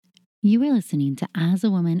You are listening to As a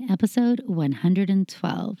Woman, episode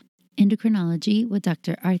 112, Endocrinology with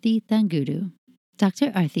Dr. Arti Thangudu.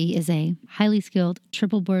 Dr. Arti is a highly skilled,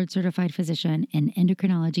 triple board certified physician in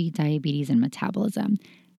endocrinology, diabetes, and metabolism.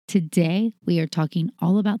 Today, we are talking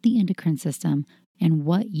all about the endocrine system and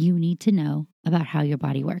what you need to know about how your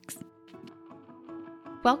body works.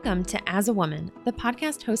 Welcome to As a Woman, the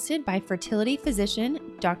podcast hosted by fertility physician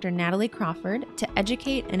Dr. Natalie Crawford to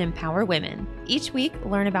educate and empower women. Each week,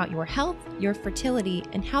 learn about your health, your fertility,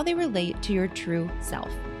 and how they relate to your true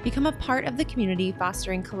self. Become a part of the community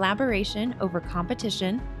fostering collaboration over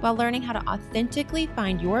competition while learning how to authentically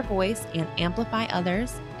find your voice and amplify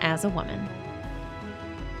others as a woman.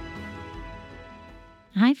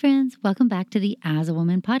 Hi, friends. Welcome back to the As a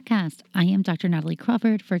Woman podcast. I am Dr. Natalie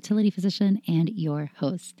Crawford, fertility physician and your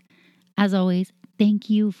host. As always, thank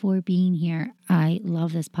you for being here. I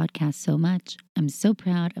love this podcast so much. I'm so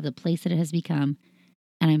proud of the place that it has become,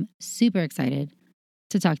 and I'm super excited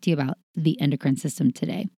to talk to you about the endocrine system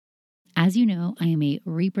today. As you know, I am a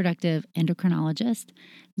reproductive endocrinologist.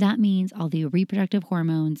 That means all the reproductive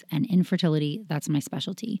hormones and infertility, that's my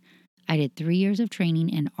specialty. I did 3 years of training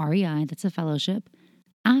in REI, that's a fellowship,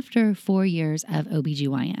 after 4 years of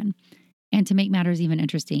OBGYN. And to make matters even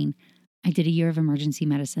interesting, I did a year of emergency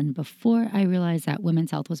medicine before I realized that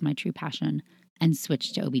women's health was my true passion and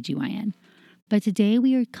switched to OBGYN. But today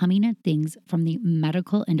we are coming at things from the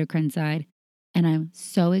medical endocrine side, and I'm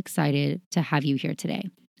so excited to have you here today.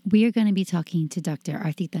 We are going to be talking to Dr.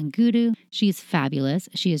 Arti Thangudu. She is fabulous.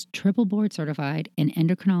 She is triple board certified in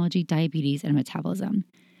endocrinology, diabetes, and metabolism.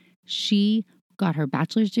 She got her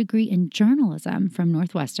bachelor's degree in journalism from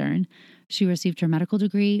Northwestern. She received her medical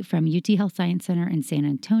degree from UT Health Science Center in San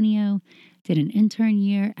Antonio, did an intern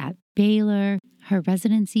year at Baylor, her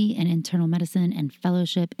residency in internal medicine and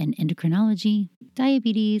fellowship in endocrinology,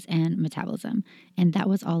 diabetes, and metabolism. And that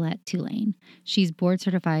was all at Tulane. She's board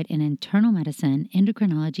certified in internal medicine,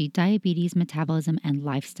 endocrinology, diabetes, metabolism, and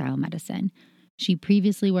lifestyle medicine. She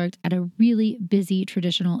previously worked at a really busy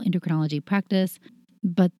traditional endocrinology practice,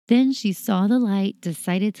 but then she saw the light,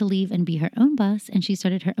 decided to leave and be her own boss, and she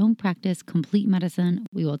started her own practice, Complete Medicine.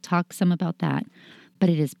 We will talk some about that, but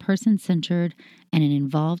it is person-centered and an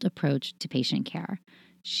involved approach to patient care.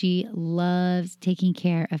 She loves taking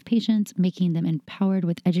care of patients, making them empowered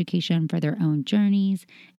with education for their own journeys,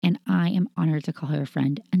 and I am honored to call her a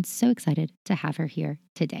friend and so excited to have her here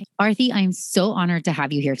today. Arti, I'm so honored to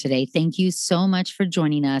have you here today. Thank you so much for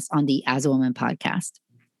joining us on the As a Woman podcast.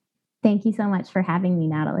 Thank you so much for having me,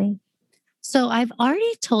 Natalie. So I've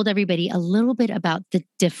already told everybody a little bit about the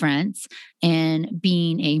difference in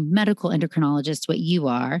being a medical endocrinologist, what you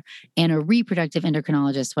are, and a reproductive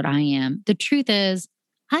endocrinologist, what I am. The truth is,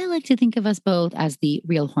 I like to think of us both as the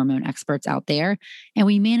real hormone experts out there, and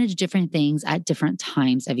we manage different things at different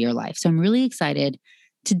times of your life. So I'm really excited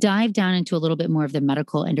to dive down into a little bit more of the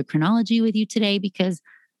medical endocrinology with you today, because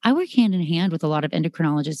I work hand in hand with a lot of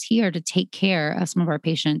endocrinologists here to take care of some of our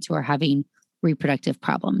patients who are having reproductive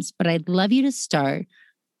problems. But I'd love you to start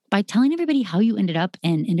by telling everybody how you ended up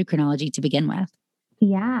in endocrinology to begin with.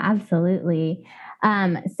 Yeah, absolutely.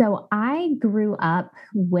 So I grew up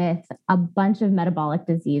with a bunch of metabolic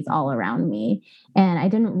disease all around me, and I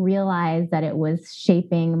didn't realize that it was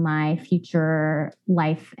shaping my future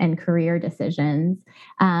life and career decisions.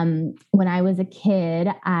 When I was a kid,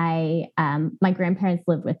 my grandparents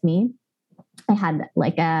lived with me. I had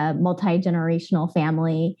like a multi-generational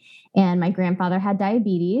family, and my grandfather had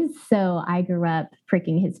diabetes. So I grew up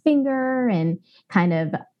pricking his finger and kind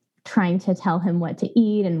of trying to tell him what to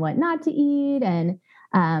eat and what not to eat. And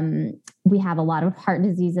we have a lot of heart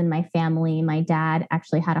disease in my family. My dad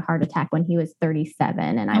actually had a heart attack when he was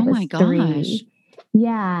 37 and I was 3.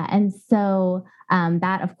 Yeah. And so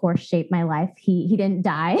that, of course, shaped my life. He didn't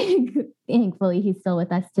die. Thankfully, he's still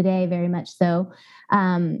with us today, very much so.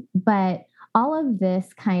 But all of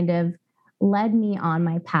this kind of led me on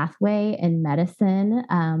my pathway in medicine.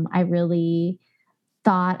 I really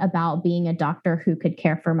thought about being a doctor who could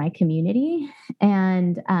care for my community.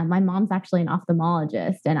 And my mom's actually an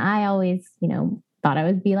ophthalmologist. And I always, thought I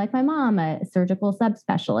would be like my mom, a surgical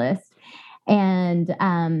subspecialist. And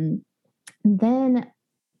then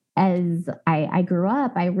as I grew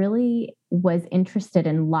up, I really was interested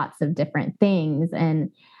in lots of different things and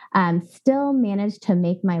still managed to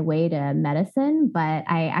make my way to medicine, but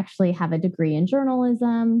I actually have a degree in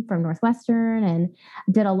journalism from Northwestern and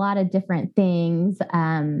did a lot of different things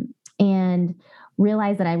and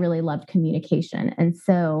realized that I really loved communication. And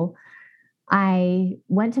so I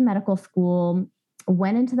went to medical school,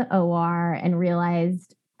 went into the OR and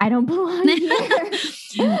realized I don't belong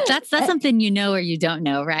here. That's something or you don't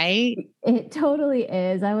know, right? It totally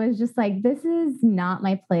is. I was just like, this is not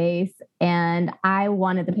my place. And I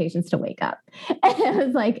wanted the patients to wake up. And it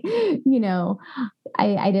was like,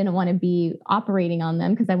 I didn't want to be operating on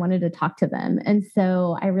them because I wanted to talk to them. And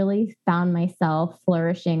so I really found myself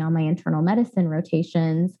flourishing on my internal medicine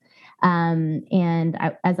rotations.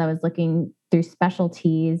 As I was looking through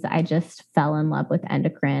specialties, I just fell in love with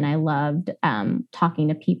endocrine. I loved talking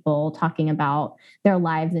to people, talking about their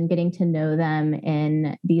lives and getting to know them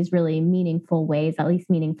in these really meaningful ways, at least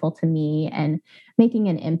meaningful to me, and making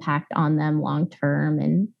an impact on them long term.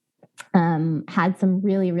 And had some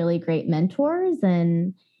really, really great mentors.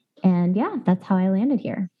 And yeah, that's how I landed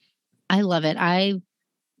here. I love it.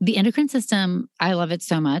 The endocrine system, I love it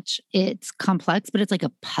so much. It's complex, but it's like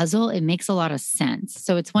a puzzle. It makes a lot of sense.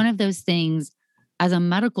 So it's one of those things, as a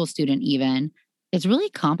medical student even, it's really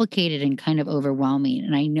complicated and kind of overwhelming.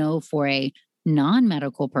 And I know for a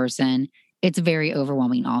non-medical person, it's very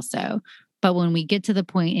overwhelming also. But when we get to the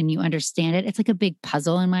point and you understand it, it's like a big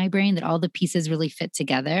puzzle in my brain that all the pieces really fit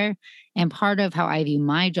together. And part of how I view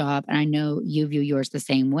my job, and I know you view yours the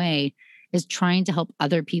same way, is trying to help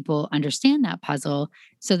other people understand that puzzle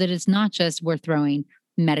so that it's not just we're throwing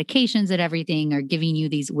medications at everything or giving you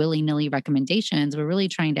these willy-nilly recommendations. We're really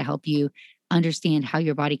trying to help you understand how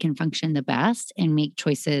your body can function the best and make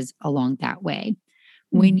choices along that way.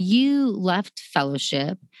 When you left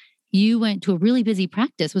fellowship, you went to a really busy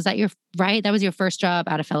practice. Was that right? That was your first job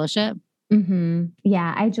out of fellowship? Mm-hmm.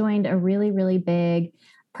 Yeah, I joined a really, really big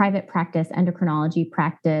private practice, endocrinology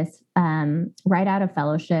practice, right out of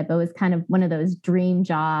fellowship. It was kind of one of those dream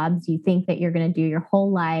jobs. You think that you're going to do your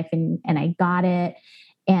whole life, and I got it.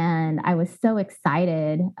 And I was so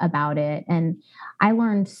excited about it. And I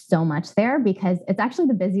learned so much there because it's actually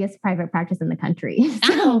the busiest private practice in the country.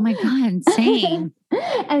 Oh my God, insane.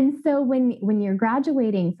 And so when you're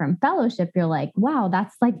graduating from fellowship, you're like, wow,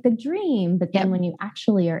 that's like the dream. But then when you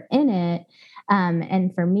actually are in it,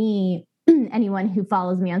 and for me, anyone who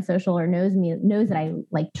follows me on social or knows me knows that I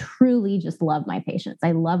like truly just love my patients.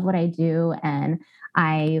 I love what I do. And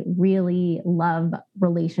I really love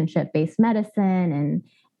relationship-based medicine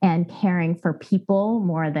and caring for people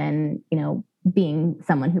more than, being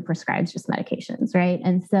someone who prescribes just medications. Right.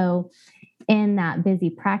 And so in that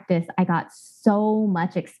busy practice, I got so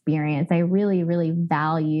much experience. I really, really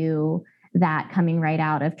value that coming right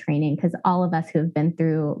out of training, because all of us who have been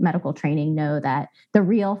through medical training know that the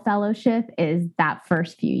real fellowship is that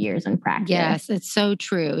first few years in practice. Yes, it's so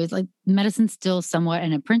true. It's like medicine's still somewhat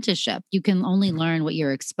an apprenticeship. You can only learn what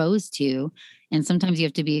you're exposed to. And sometimes you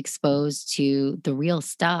have to be exposed to the real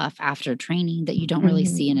stuff after training that you don't really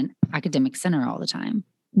see in an academic center all the time.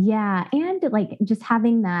 Yeah. And like just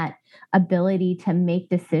having that ability to make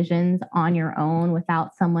decisions on your own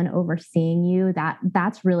without someone overseeing you,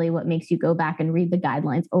 that's really what makes you go back and read the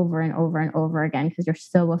guidelines over and over and over again, because you're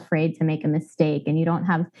so afraid to make a mistake and you don't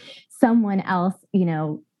have someone else,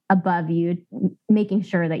 above you making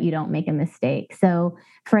sure that you don't make a mistake. So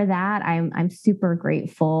for that, I'm super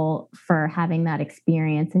grateful for having that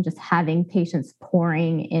experience and just having patients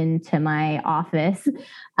pouring into my office.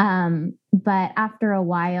 But after a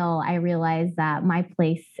while, I realized that my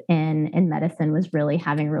place in medicine was really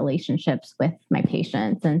having relationships with my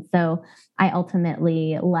patients. And so I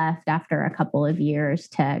ultimately left after a couple of years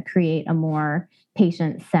to create a more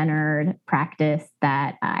patient-centered practice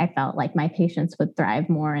that I felt like my patients would thrive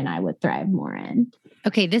more and I would thrive more in.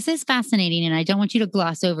 Okay, this is fascinating. And I don't want you to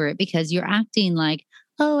gloss over it because you're acting like,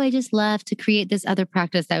 oh, I just left to create this other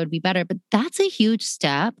practice that would be better. But that's a huge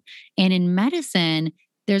step. And in medicine,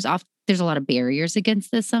 there's a lot of barriers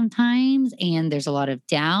against this sometimes. And there's a lot of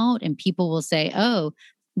doubt. And people will say, oh,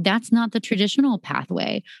 that's not the traditional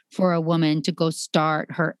pathway for a woman to go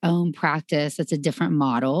start her own practice. That's a different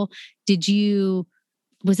model.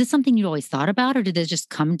 Was this something you always thought about, or did this just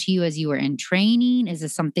come to you as you were in training? Is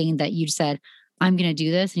this something that you said, I'm going to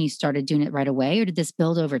do this, and you started doing it right away? Or did this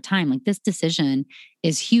build over time? Like, this decision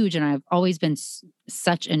is huge. And I've always been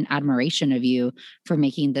such an admiration of you for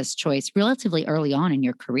making this choice relatively early on in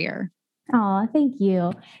your career. Oh, thank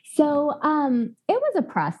you. So it was a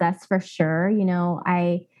process for sure.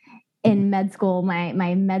 In med school, my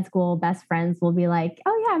med school best friends will be like,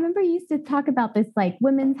 oh yeah, I remember you used to talk about this like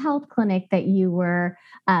women's health clinic that you were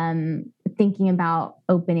thinking about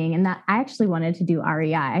opening. And that I actually wanted to do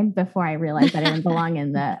REI before I realized that I didn't belong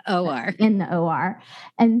in the OR.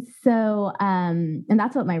 And so, and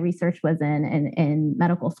that's what my research was in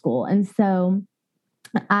medical school. And so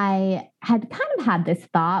I had kind of had this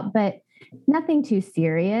thought, but nothing too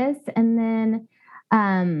serious. And then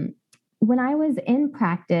when I was in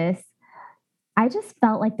practice, I just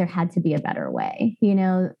felt like there had to be a better way.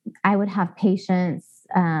 I would have patients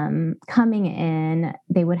coming in,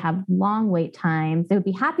 they would have long wait times. They would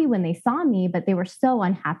be happy when they saw me, but they were so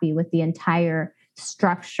unhappy with the entire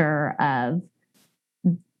structure of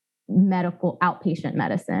medical outpatient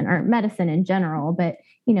medicine or medicine in general. But,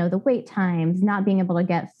 the wait times, not being able to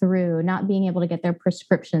get through, not being able to get their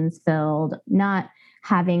prescriptions filled, not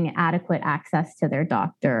having adequate access to their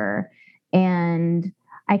doctor. And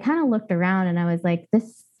I kind of looked around and I was like,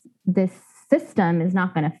 this system is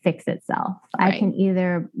not going to fix itself. Right. I can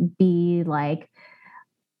either be like,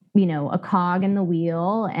 a cog in the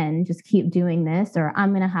wheel and just keep doing this, or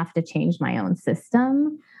I'm going to have to change my own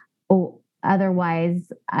system. Otherwise,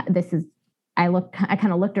 I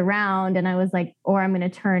kind of looked around and I was like, or I'm going to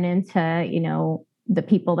turn into, the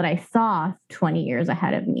people that I saw 20 years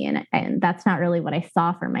ahead of me. And that's not really what I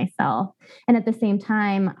saw for myself. And at the same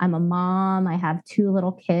time, I'm a mom. I have 2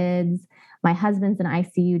 little kids. My husband's an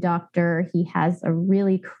ICU doctor. He has a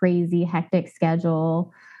really crazy, hectic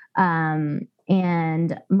schedule. And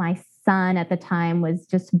my son at the time was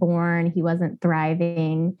just born. He wasn't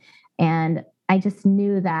thriving. And I just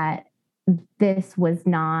knew that this was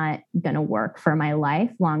not going to work for my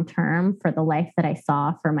life long-term, for the life that I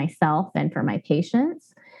saw for myself and for my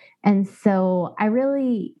patients. And so I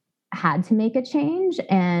really had to make a change.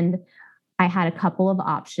 And I had a couple of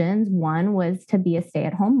options. One was to be a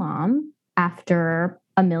stay-at-home mom after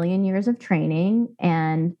a million years of training.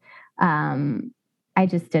 And I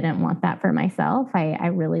just didn't want that for myself.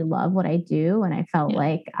 I really love what I do. And I felt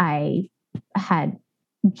like I had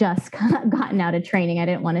just gotten out of training. I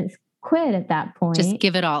didn't want to quit at that point. Just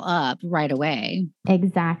give it all up right away.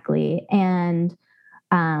 Exactly. And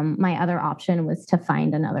my other option was to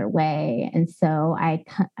find another way. And so I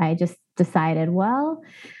just decided, well,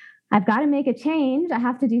 I've got to make a change. I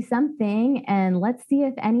have to do something. And let's see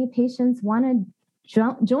if any patients want to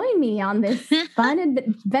join me on this fun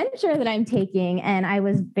adventure that I'm taking. And I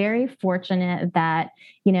was very fortunate that,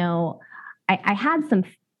 I had some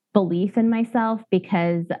belief in myself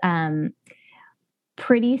because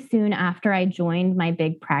pretty soon after I joined my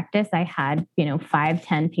big practice, I had,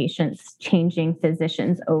 5-10 patients changing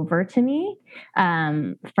physicians over to me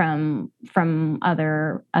from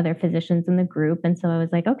other physicians in the group. And so I was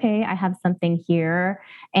like, okay, I have something here.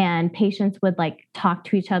 And patients would like talk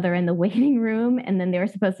to each other in the waiting room. And then they were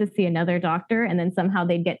supposed to see another doctor. And then somehow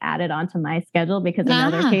they'd get added onto my schedule because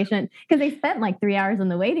another patient, because they spent like 3 hours in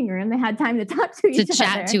the waiting room. They had time to talk to each other. To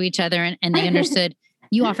chat to each other. And they understood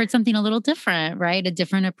you offered something a little different, right? A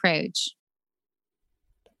different approach.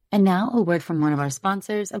 And now a word from one of our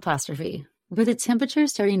sponsors, Apostrophe. With the temperature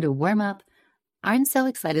starting to warm up, I'm so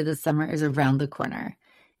excited the summer is around the corner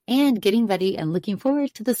and getting ready and looking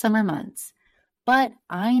forward to the summer months. But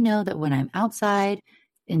I know that when I'm outside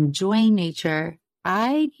enjoying nature,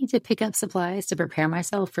 I need to pick up supplies to prepare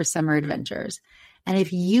myself for summer adventures. And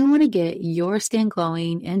if you want to get your skin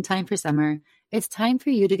glowing in time for summer, it's time for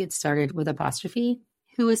you to get started with Apostrophe,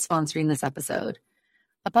 who is sponsoring this episode.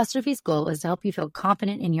 Apostrophe's goal is to help you feel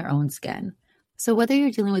confident in your own skin. So whether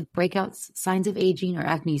you're dealing with breakouts, signs of aging, or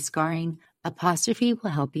acne scarring, Apostrophe will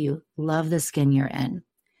help you love the skin you're in.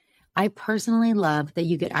 I personally love that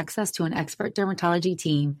you get access to an expert dermatology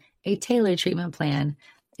team, a tailored treatment plan.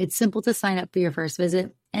 It's simple to sign up for your first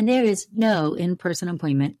visit, and there is no in-person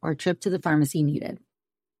appointment or trip to the pharmacy needed.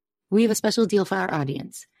 We have a special deal for our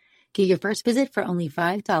audience. Get your first visit for only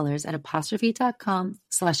 $5 at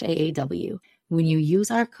apostrophe.com/AAW when you use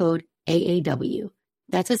our code AAW.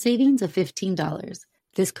 That's a savings of $15.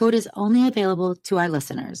 This code is only available to our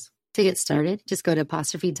listeners. To get started, just go to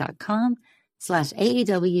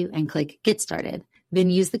apostrophe.com/AAW and click Get Started. Then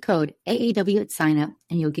use the code AAW at sign up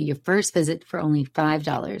and you'll get your first visit for only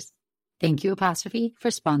 $5. Thank you, Apostrophe, for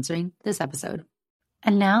sponsoring this episode.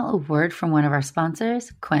 And now a word from one of our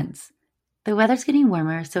sponsors, Quince. The weather's getting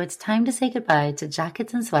warmer, so it's time to say goodbye to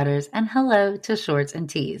jackets and sweaters and hello to shorts and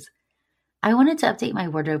tees. I wanted to update my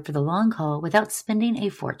wardrobe for the long haul without spending a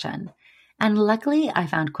fortune, and luckily I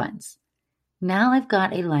found Quince. Now I've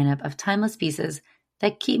got a lineup of timeless pieces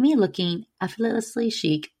that keep me looking effortlessly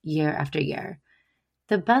chic year after year.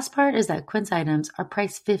 The best part is that Quince items are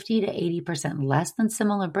priced 50 to 80% less than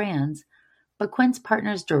similar brands, but Quince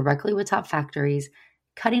partners directly with top factories,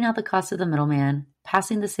 cutting out the cost of the middleman,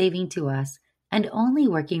 passing the saving to us, and only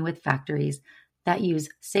working with factories that use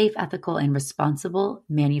safe, ethical, and responsible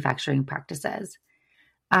manufacturing practices.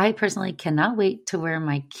 I personally cannot wait to wear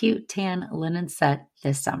my cute tan linen set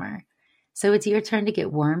this summer. So it's your turn to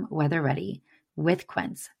get warm weather ready with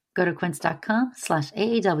Quince. Go to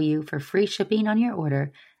quince.com/AAW for free shipping on your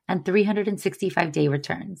order and 365-day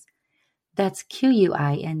returns. That's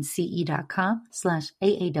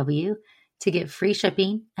QUINCE.com/AAW to get free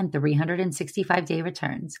shipping and 365-day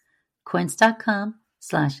returns.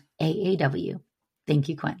 Quince.com/AAW. Thank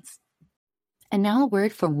you, Quince. And now a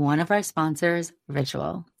word from one of our sponsors,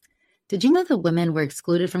 Ritual. Did you know that women were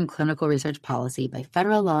excluded from clinical research policy by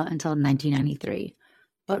federal law until 1993?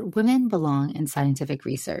 But women belong in scientific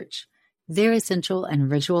research. They're essential, and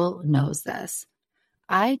Ritual knows this.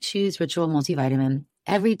 I choose Ritual multivitamin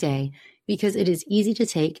every day because it is easy to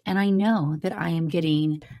take, and I know that I am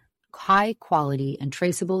getting high quality and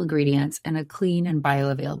traceable ingredients in a clean and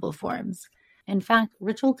bioavailable forms. In fact,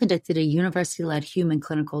 Ritual conducted a university-led human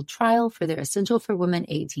clinical trial for their Essential for Women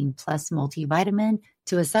 18 Plus multivitamin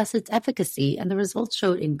to assess its efficacy, and the results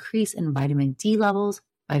showed increase in vitamin D levels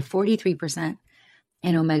by 43%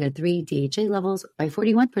 and omega-3 DHA levels by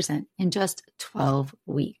 41% in just 12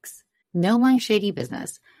 weeks. No my shady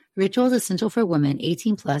business. Ritual's Essential for Women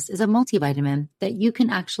 18 Plus is a multivitamin that you can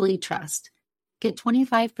actually trust. Get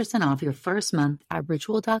 25% off your first month at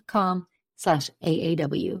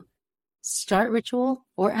ritual.com/AAW. Start Ritual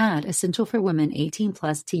or add Essential for Women 18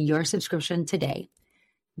 Plus to your subscription today.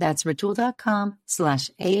 That's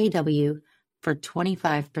ritual.com/AAW for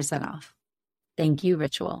 25% off. Thank you,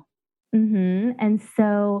 Ritual. And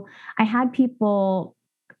so I had people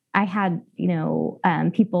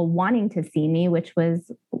people wanting to see me, which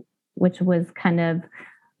was kind of,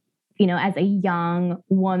 as a young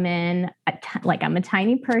woman, like I'm a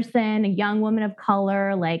tiny person, a young woman of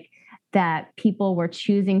color, like that people were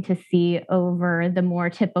choosing to see over the more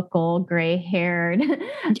typical gray-haired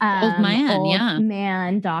old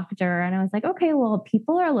man doctor. And I was like, okay, well,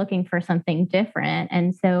 people are looking for something different.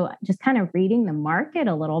 And so just kind of reading the market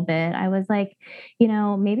a little bit, I was like,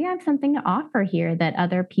 maybe I have something to offer here that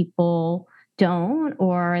other people don't,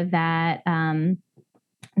 or that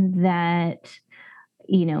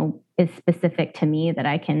is specific to me that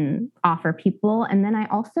I can offer people. And then I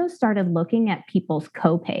also started looking at people's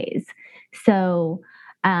copays. So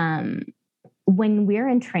when we're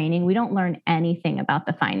in training, we don't learn anything about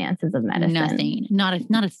the finances of medicine. Nothing. Not a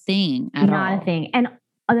thing at all. Not a thing. And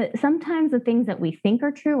sometimes the things that we think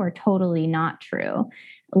are true are totally not true.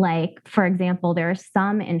 Like, for example, there are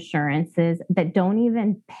some insurances that don't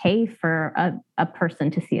even pay for a person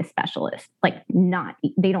to see a specialist. Like,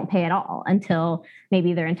 they don't pay at all until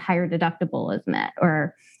maybe their entire deductible is met,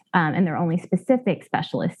 or and they're only specific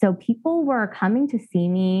specialists. So people were coming to see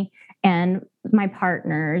me and my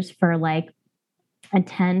partners for like a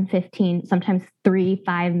 10, 15, sometimes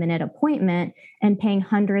 3-5 minute appointment and paying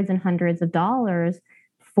hundreds and hundreds of dollars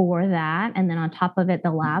for that. And then on top of it,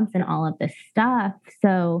 the labs and all of this stuff.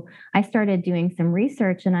 So I started doing some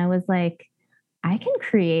research and I was like, I can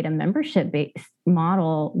create a membership-based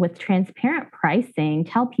model with transparent pricing,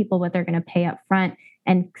 tell people what they're going to pay up front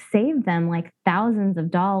and save them like thousands of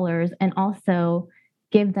dollars, and also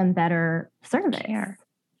give them better service.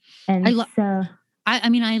 And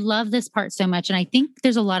I love this part so much. And I think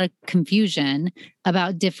there's a lot of confusion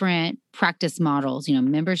about different practice models,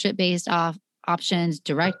 membership-based options,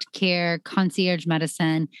 direct care, concierge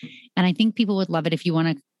medicine. And I think people would love it if you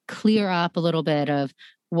want to clear up a little bit of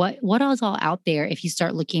what is all out there if you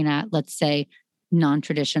start looking at, let's say,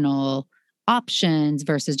 non-traditional options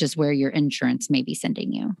versus just where your insurance may be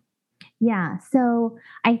sending you. Yeah. So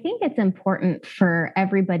I think it's important for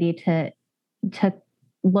everybody to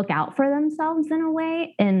look out for themselves in a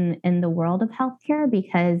way in the world of healthcare,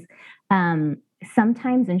 because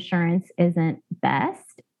sometimes insurance isn't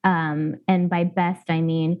best. And by best, I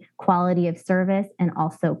mean quality of service and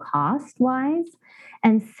also cost wise.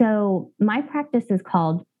 And so my practice is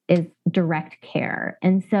direct care.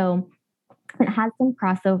 And so it has some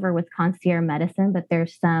crossover with concierge medicine, but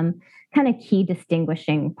there's some kind of key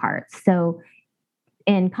distinguishing parts. So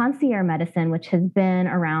in concierge medicine, which has been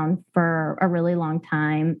around for a really long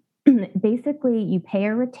time, basically you pay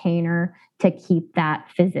a retainer to keep that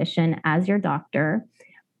physician as your doctor,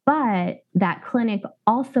 but that clinic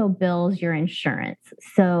also bills your insurance.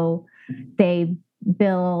 So they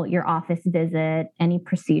bill your office visit, any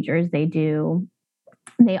procedures they do.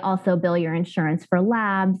 They also bill your insurance for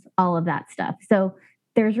labs, all of that stuff. So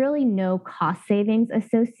there's really no cost savings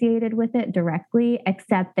associated with it directly,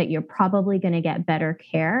 except that you're probably going to get better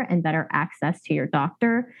care and better access to your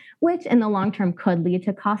doctor, which in the long term could lead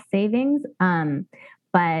to cost savings.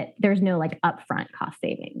 But there's no like upfront cost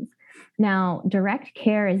savings. Now, direct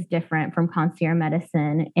care is different from concierge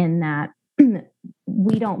medicine in that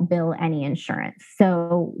we don't bill any insurance.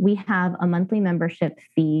 So we have a monthly membership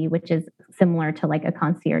fee, which is similar to like a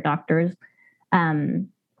concierge doctor's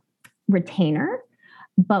retainer.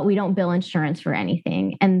 but we don't bill insurance for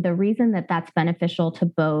anything. And the reason that that's beneficial to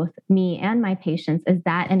both me and my patients is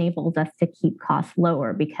that enables us to keep costs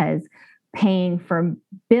lower, because paying for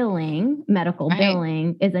medical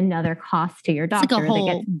billing is another cost to your doctor. It's like a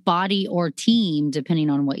whole body or team, depending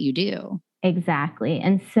on what you do. Exactly.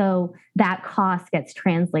 And so that cost gets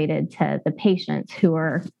translated to the patients who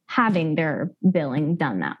are having their billing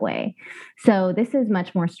done that way. So this is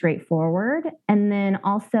much more straightforward. And then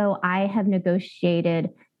also I have negotiated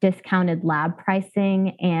discounted lab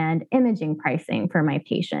pricing and imaging pricing for my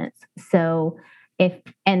patients. So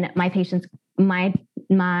my patients,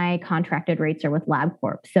 my contracted rates are with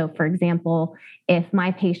LabCorp. So for example, if my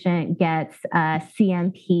patient gets a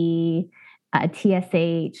CMP, a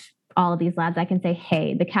TSH, all of these labs, I can say,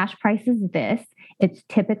 hey, the cash price is this. It's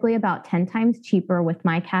typically about 10 times cheaper with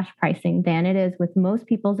my cash pricing than it is with most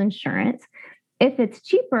people's insurance. If it's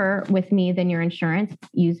cheaper with me than your insurance,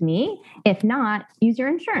 use me. If not, use your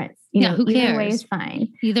insurance. Who cares? Either way is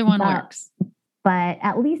fine. Either one works. But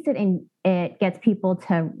at least it gets people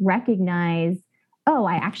to recognize, oh,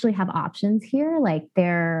 I actually have options here. Like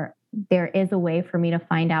there is a way for me to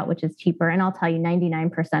find out which is cheaper. And I'll tell you,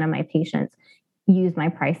 99% of my patients use my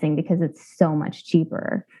pricing because it's so much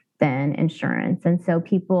cheaper than insurance. And so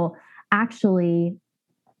people actually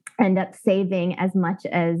end up saving as much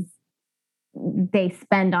as they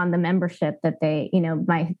spend on the membership that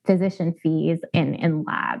my physician fees in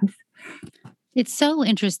labs. It's so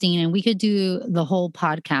interesting. And we could do the whole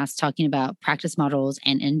podcast talking about practice models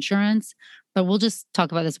and insurance, but we'll just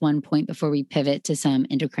talk about this one point before we pivot to some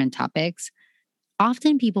endocrine topics.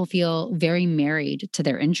 Often people feel very married to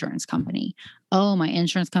their insurance company. Oh, my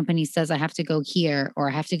insurance company says I have to go here or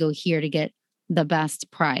I have to go here to get the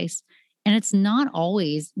best price. And it's not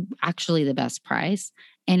always actually the best price.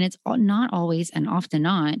 And it's not always, and often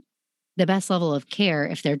not, the best level of care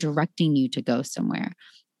if they're directing you to go somewhere.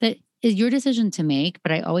 That is your decision to make.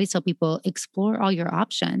 But I always tell people, explore all your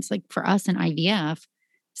options. Like for us in IVF,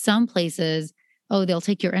 some places, they'll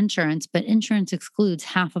take your insurance, but insurance excludes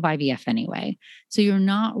half of IVF anyway. So you're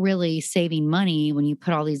not really saving money when you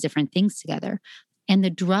put all these different things together. And the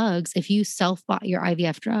drugs, if you self-bought your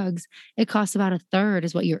IVF drugs, it costs about 1/3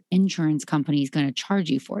 is what your insurance company is going to charge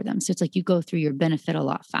you for them. So it's like you go through your benefit a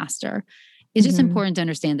lot faster. It's just important to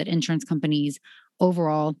understand that insurance companies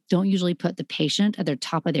overall don't usually put the patient at the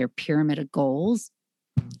top of their pyramid of goals,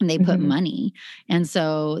 and they put money. And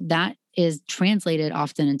so that is translated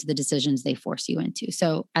often into the decisions they force you into.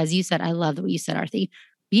 So as you said, I love what you said, Arti,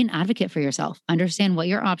 be an advocate for yourself, understand what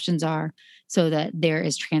your options are so that there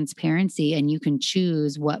is transparency and you can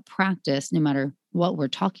choose what practice, no matter what we're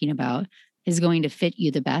talking about, is going to fit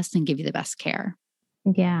you the best and give you the best care.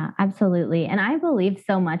 Yeah, absolutely. And I believe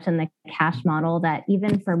so much in the cash model that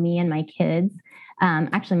even for me and my kids,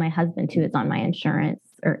 actually my husband too is on my insurance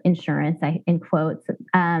in quotes.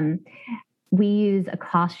 We use a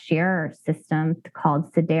cost share system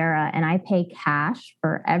called Sedera, and I pay cash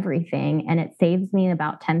for everything, and it saves me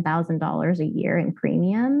about $10,000 a year in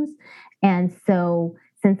premiums. And so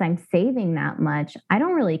since I'm saving that much,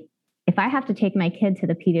 if I have to take my kid to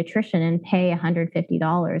the pediatrician and pay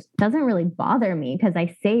 $150, it doesn't really bother me because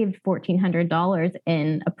I saved $1,400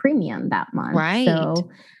 in a premium that month. Right.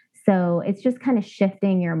 So it's just kind of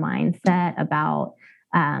shifting your mindset about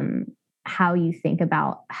how you think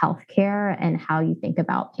about healthcare and how you think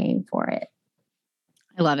about paying for it.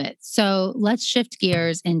 I love it. So let's shift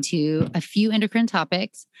gears into a few endocrine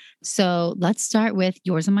topics. So let's start with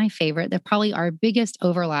yours and my favorite. That probably our biggest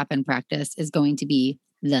overlap in practice is going to be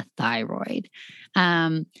the thyroid.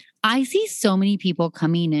 I see so many people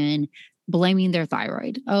coming in blaming their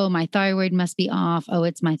thyroid. Oh, my thyroid must be off. Oh,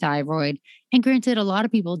 it's my thyroid. And granted, a lot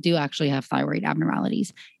of people do actually have thyroid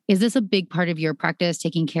abnormalities. Is this a big part of your practice,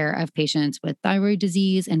 taking care of patients with thyroid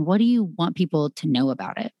disease? And what do you want people to know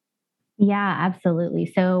about it? Yeah, absolutely.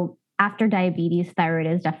 So after diabetes, thyroid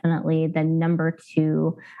is definitely the number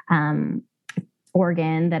 2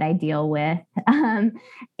 organ that I deal with.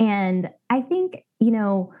 And I think,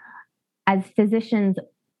 as physicians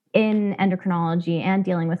in endocrinology and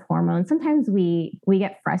dealing with hormones, sometimes we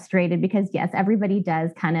get frustrated because yes, everybody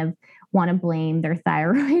does kind of want to blame their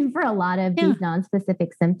thyroid for a lot of these nonspecific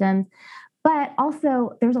symptoms. But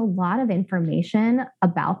also there's a lot of information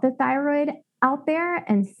about the thyroid out there.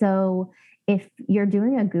 And so if you're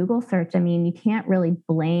doing a Google search, you can't really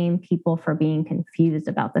blame people for being confused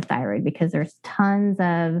about the thyroid because there's tons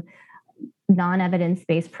of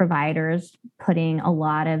non-evidence-based providers putting a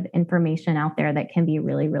lot of information out there that can be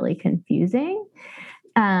really, really confusing.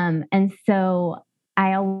 And so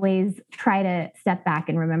I always try to step back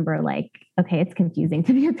and remember, like, okay, it's confusing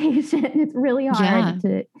to be a patient. It's really hard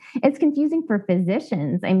it's confusing for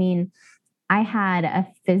physicians. I mean, I had a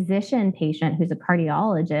physician patient who's a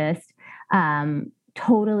cardiologist,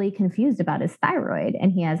 totally confused about his thyroid,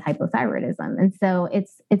 and he has hypothyroidism. And so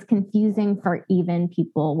it's confusing for even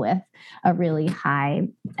people with a really high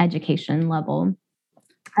education level.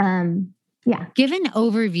 Yeah. Give an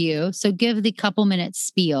overview. So give the couple minutes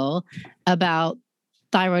spiel about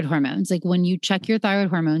thyroid hormones. Like when you check your thyroid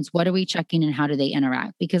hormones, what are we checking and how do they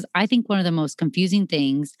interact? Because I think one of the most confusing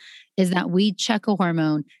things is that we check a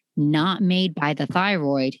hormone not made by the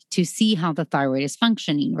thyroid to see how the thyroid is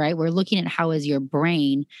functioning, right? We're looking at how is your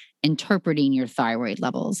brain interpreting your thyroid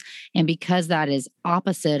levels. And because that is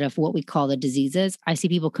opposite of what we call the diseases, I see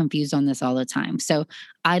people confused on this all the time. So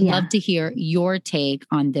I'd love to hear your take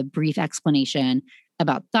on the brief explanation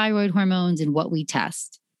about thyroid hormones and what we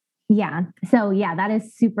test. Yeah. So yeah, that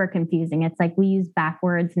is super confusing. It's like we use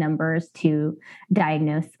backwards numbers to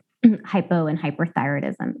diagnose hypo and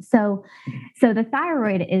hyperthyroidism. So the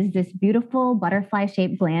thyroid is this beautiful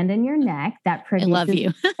butterfly-shaped gland in your neck that produces. I love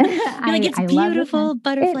you. You're like, it's beautiful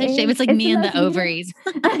butterfly shape. It's like me and the ovaries.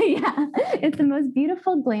 Yeah, it's the most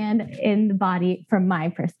beautiful gland in the body from my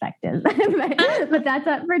perspective, but that's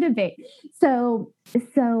up for debate. So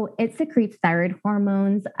it secretes thyroid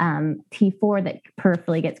hormones, T4 that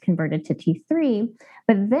peripherally gets converted to T3.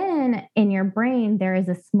 But then in your brain, there is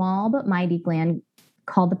a small but mighty gland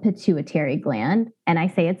called the pituitary gland. And I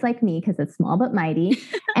say it's like me because it's small but mighty.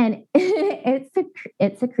 And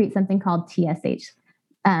it secretes something called TSH,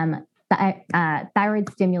 thyroid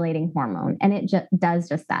stimulating hormone. And it does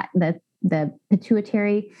just that. The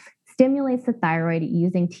pituitary stimulates the thyroid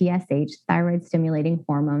using TSH, thyroid stimulating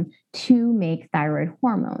hormone, to make thyroid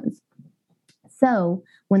hormones. So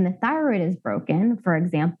when the thyroid is broken, for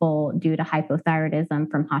example, due to hypothyroidism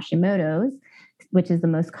from Hashimoto's, which is the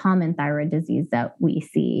most common thyroid disease that we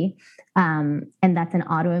see. And that's an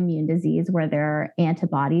autoimmune disease where there are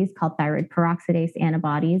antibodies called thyroid peroxidase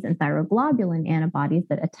antibodies and thyroglobulin antibodies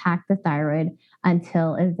that attack the thyroid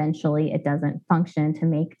until eventually it doesn't function to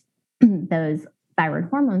make those thyroid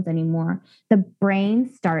hormones anymore. The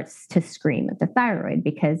brain starts to scream at the thyroid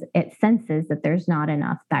because it senses that there's not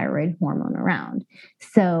enough thyroid hormone around.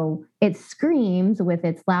 So it screams with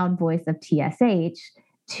its loud voice of TSH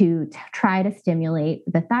to try to stimulate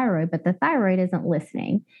the thyroid, but the thyroid isn't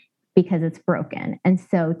listening because it's broken. And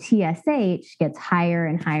so TSH gets higher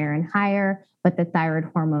and higher and higher, but the thyroid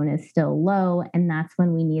hormone is still low. And that's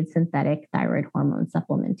when we need synthetic thyroid hormone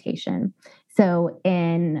supplementation. So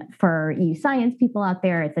for you science people out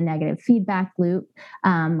there, it's a negative feedback loop.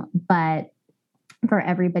 But for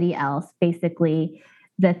everybody else, basically,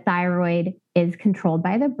 the thyroid is controlled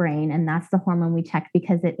by the brain, and that's the hormone we check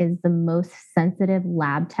because it is the most sensitive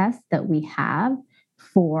lab test that we have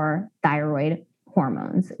for thyroid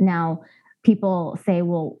hormones. Now, people say,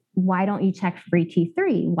 well, why don't you check free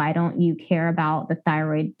T3? Why don't you care about the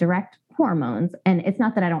thyroid direct hormones? And it's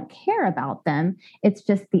not that I don't care about them, it's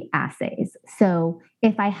just the assays. So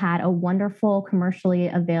if I had a wonderful commercially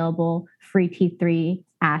available free T3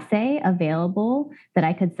 assay available that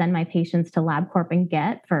I could send my patients to LabCorp and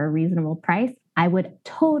get for a reasonable price, I would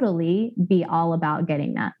totally be all about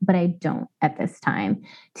getting that, but I don't at this time.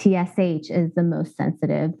 TSH is the most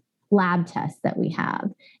sensitive lab test that we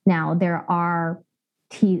have. Now, there are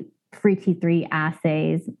free T3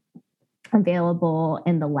 assays available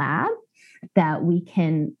in the lab that we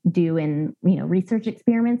can do in research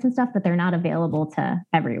experiments and stuff, but they're not available to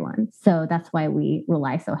everyone. So that's why we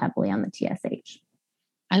rely so heavily on the TSH.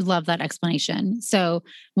 I love that explanation. So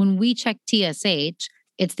when we check TSH,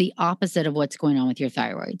 it's the opposite of what's going on with your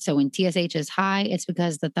thyroid. So when TSH is high, it's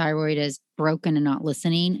because the thyroid is broken and not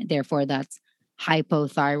listening. Therefore, that's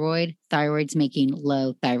hypothyroid. Thyroid's making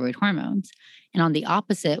low thyroid hormones. And on the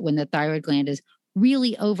opposite, when the thyroid gland is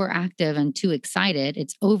really overactive and too excited,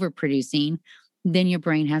 it's overproducing, then your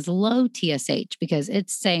brain has low TSH because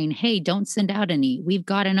it's saying, hey, don't send out any. We've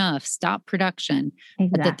got enough. Stop production. Exactly.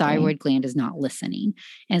 But the thyroid gland is not listening.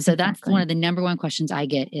 And so that's one of the number one questions I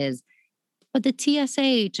get is, but the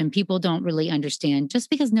TSH, and people don't really understand just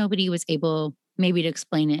because nobody was able maybe to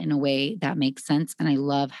explain it in a way that makes sense. And I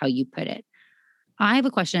love how you put it. I have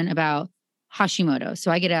a question about Hashimoto.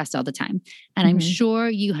 So I get asked all the time. And I'm sure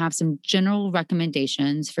you have some general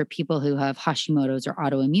recommendations for people who have Hashimoto's or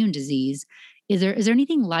autoimmune disease. Is there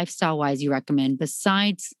anything lifestyle-wise you recommend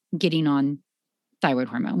besides getting on thyroid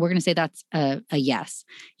hormone? We're going to say that's a yes.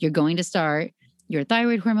 You're going to start your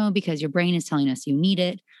thyroid hormone because your brain is telling us you need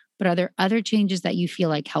it. But are there other changes that you feel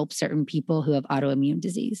like help certain people who have autoimmune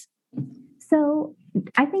disease? So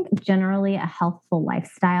I think generally a healthful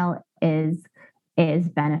lifestyle is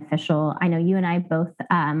beneficial. I know you and I both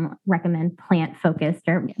recommend plant-focused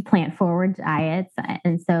or plant-forward diets.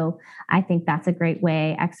 And so I think that's a great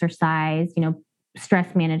way. Exercise,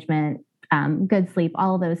 stress management, good sleep,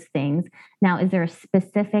 all of those things. Now, is there a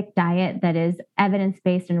specific diet that is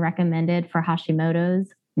evidence-based and recommended for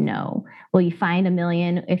Hashimoto's? No. Will you find a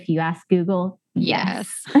million if you ask Google?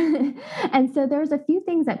 Yes. And so there's a few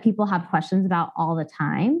things that people have questions about all the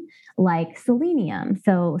time, like selenium.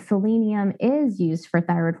 So selenium is used for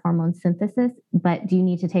thyroid hormone synthesis, but do you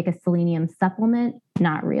need to take a selenium supplement?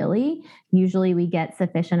 Not really. Usually we get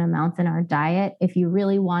sufficient amounts in our diet. If you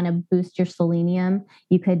really want to boost your selenium,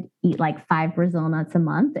 you could eat like 5 Brazil nuts a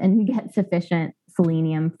month and you get sufficient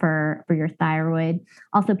selenium for your thyroid.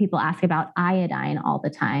 Also, people ask about iodine all the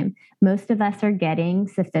time. Most of us are getting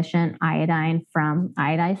sufficient iodine from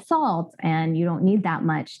iodized salt, and you don't need that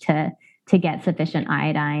much to get sufficient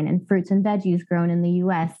iodine. And fruits and veggies grown in the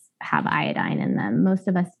US have iodine in them. Most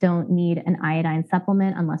of us don't need an iodine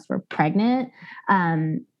supplement unless we're pregnant.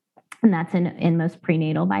 And that's in most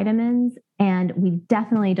prenatal vitamins. And we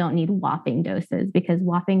definitely don't need whopping doses, because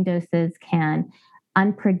whopping doses can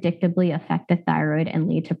unpredictably affect the thyroid and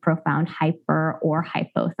lead to profound hyper or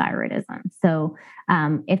hypothyroidism. So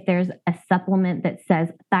if there's a supplement that says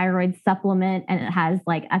thyroid supplement and it has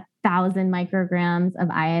like 1,000 micrograms of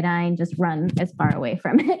iodine, just run as far away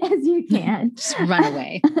from it as you can. Just run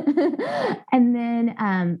away. And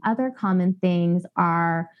then other common things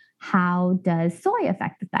are, how does soy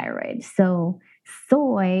affect the thyroid? So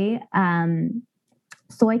soy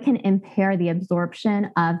can impair the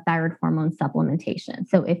absorption of thyroid hormone supplementation.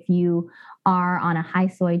 So if you are on a high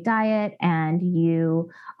soy diet and you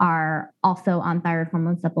are also on thyroid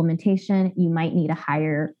hormone supplementation, you might need a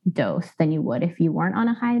higher dose than you would if you weren't on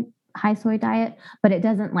a high soy diet, but it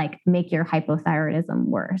doesn't like make your hypothyroidism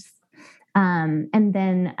worse. And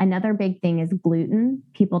then another big thing is gluten.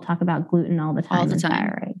 People talk about gluten all the time.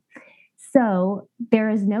 Thyroid. So there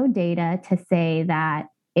is no data to say that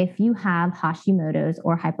if you have Hashimoto's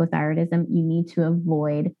or hypothyroidism, you need to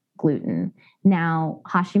avoid gluten. Now,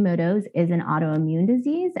 Hashimoto's is an autoimmune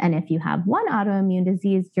disease. And if you have one autoimmune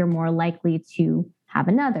disease, you're more likely to have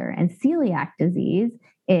another. And celiac disease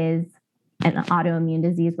is an autoimmune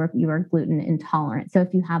disease where you are gluten intolerant. So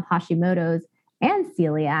if you have Hashimoto's and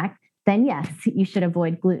celiac, then yes, you should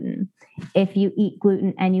avoid gluten. If you eat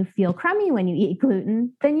gluten and you feel crummy when you eat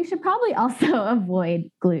gluten, then you should probably also avoid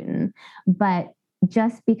gluten. But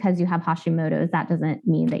just because you have Hashimoto's, that doesn't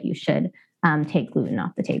mean that you should take gluten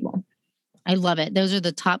off the table. I love it. Those are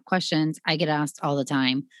the top questions I get asked all the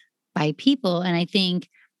time by people. And I think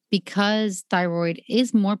because thyroid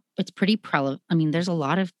is it's pretty prevalent. I mean, there's a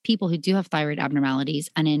lot of people who do have thyroid abnormalities.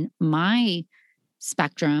 And in my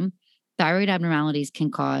spectrum, thyroid abnormalities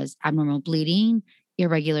can cause abnormal bleeding,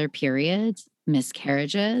 irregular periods,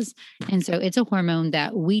 miscarriages. And so it's a hormone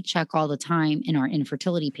that we check all the time in our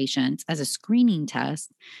infertility patients as a screening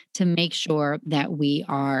test to make sure that we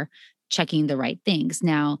are checking the right things.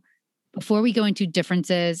 Now, before we go into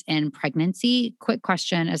differences in pregnancy, quick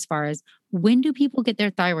question as far as, when do people get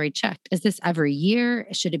their thyroid checked? Is this every year?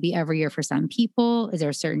 Should it be every year for some people? Is there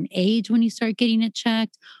a certain age when you start getting it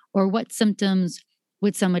checked? Or what symptoms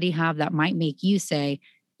would somebody have that might make you say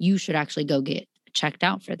you should actually go get checked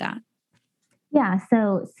out for that? Yeah.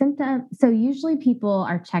 So usually people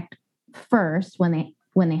are checked first when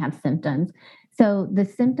they have symptoms. So the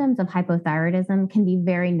symptoms of hypothyroidism can be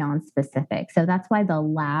very nonspecific. So that's why the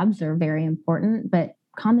labs are very important. But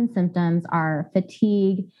common symptoms are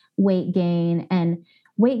fatigue, weight gain, and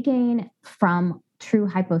weight gain from true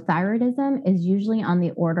hypothyroidism is usually on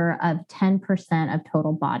the order of 10% of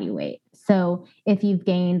total body weight. So if you've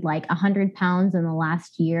gained like 100 pounds in the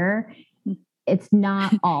last year, it's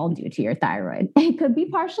not all due to your thyroid. It could be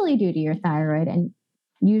partially due to your thyroid, and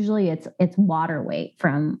usually it's water weight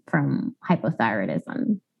from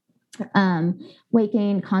hypothyroidism. Weight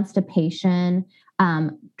gain, constipation,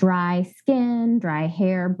 dry skin, dry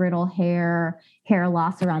hair, brittle hair, hair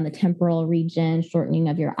loss around the temporal region, shortening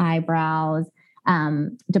of your eyebrows,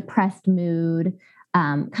 depressed mood,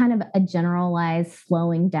 kind of a generalized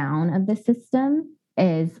slowing down of the system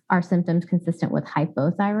are symptoms consistent with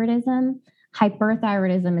hypothyroidism.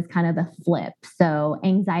 Hyperthyroidism is kind of the flip. So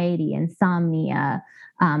anxiety, insomnia,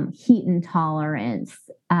 heat intolerance,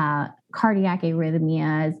 cardiac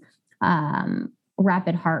arrhythmias,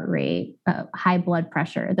 rapid heart rate, high blood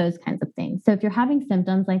pressure, those kinds of things. So if you're having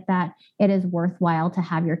symptoms like that, it is worthwhile to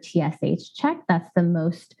have your TSH checked. That's the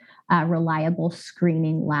most reliable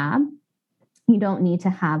screening lab. you don't need to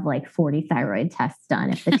have like 40 thyroid tests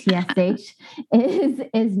done. If the TSH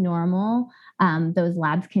is normal, those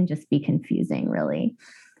labs can just be confusing, really.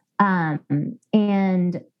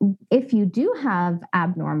 And if you do have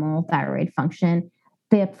abnormal thyroid function,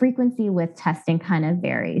 the frequency with testing kind of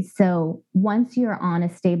varies. So once you're on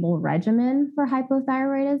a stable regimen for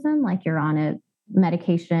hypothyroidism, like you're on a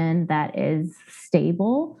medication that is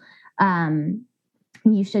stable,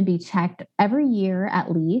 you should be checked every year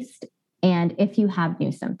at least, and if you have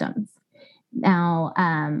new symptoms. Now,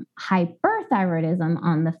 hyperthyroidism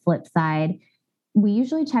on the flip side, we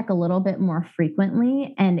usually check a little bit more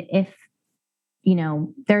frequently. And if,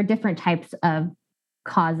 there are different types of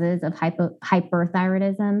causes of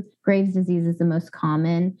hyperthyroidism. Graves' disease is the most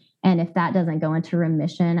common. And if that doesn't go into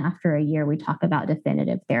remission after a year, we talk about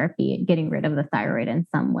definitive therapy, getting rid of the thyroid in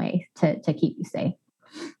some way to keep you safe.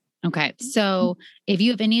 Okay. So if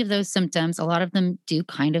you have any of those symptoms, a lot of them do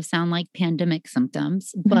kind of sound like pandemic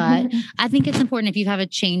symptoms, but I think it's important if you have a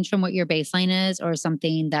change from what your baseline is or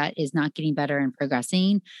something that is not getting better and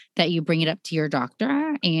progressing, that you bring it up to your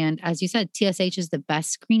doctor. And as you said, TSH is the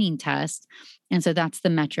best screening test. And so that's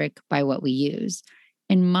the metric by what we use.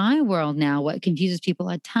 In my world now, what confuses people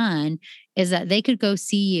a ton is that they could go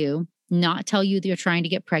see you, not tell you that you're trying to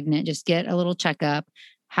get pregnant, just get a little checkup,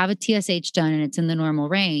 have a TSH done and it's in the normal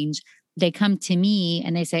range. They come to me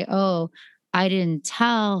and they say, oh, I didn't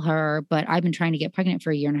tell her, but I've been trying to get pregnant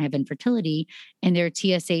for a year and I have infertility. And their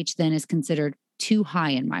TSH then is considered too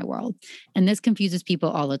high in my world. And this confuses people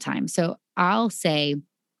all the time. So I'll say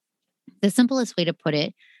the simplest way to put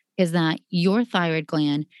it is that your thyroid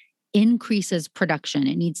gland increases production.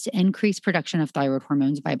 It needs to increase production of thyroid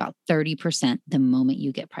hormones by about 30% the moment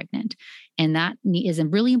you get pregnant. And that is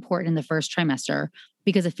really important in the first trimester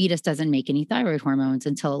because a fetus doesn't make any thyroid hormones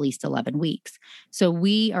until at least 11 weeks. So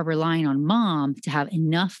we are relying on mom to have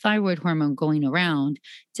enough thyroid hormone going around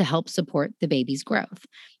to help support the baby's growth.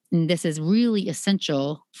 And this is really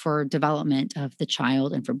essential for development of the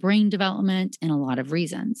child and for brain development and a lot of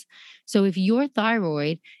reasons. So if your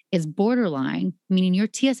thyroid is borderline, meaning your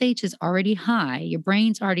TSH is already high, your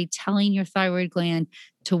brain's already telling your thyroid gland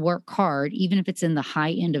to work hard, even if it's in the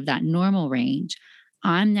high end of that normal range,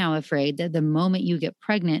 I'm now afraid that the moment you get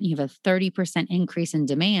pregnant, you have a 30% increase in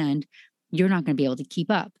demand, you're not going to be able to keep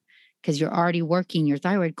up because you're already working your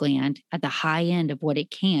thyroid gland at the high end of what it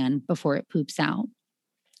can before it poops out.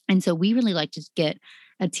 And so we really like to get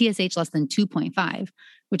a TSH less than 2.5,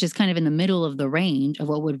 which is kind of in the middle of the range of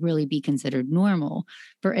what would really be considered normal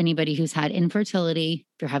for anybody who's had infertility,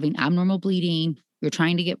 if you're having abnormal bleeding, you're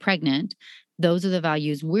trying to get pregnant. Those are the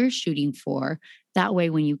values we're shooting for. That way,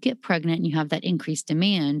 when you get pregnant and you have that increased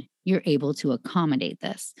demand, you're able to accommodate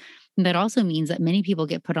this. And that also means that many people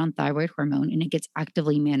get put on thyroid hormone and it gets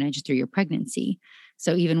actively managed through your pregnancy.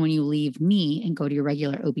 So even when you leave me and go to your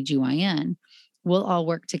regular OBGYN, we'll all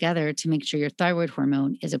work together to make sure your thyroid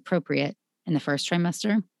hormone is appropriate in the first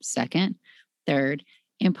trimester, second, third,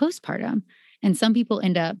 and postpartum. And some people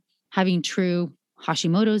end up having true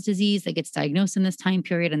Hashimoto's disease that gets diagnosed in this time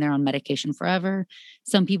period and they're on medication forever.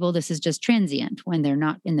 Some people, this is just transient. When they're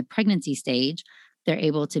not in the pregnancy stage, they're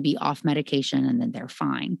able to be off medication and then they're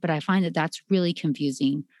fine. But I find that that's really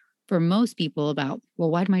confusing for most people about,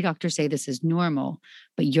 well, why did my doctor say this is normal,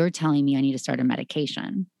 but you're telling me I need to start a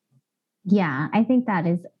medication? Yeah, I think that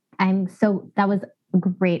was a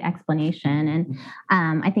great explanation. And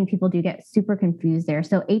I think people do get super confused there.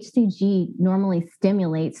 So HCG normally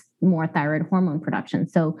stimulates more thyroid hormone production.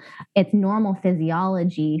 So it's normal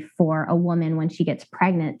physiology for a woman when she gets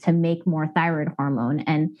pregnant to make more thyroid hormone.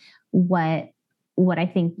 And what I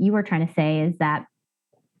think you were trying to say is that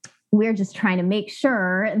we're just trying to make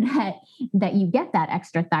sure that you get that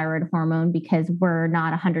extra thyroid hormone because we're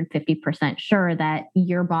not 150% sure that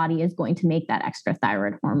your body is going to make that extra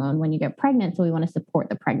thyroid hormone when you get pregnant. So we want to support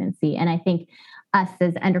the pregnancy. And I think us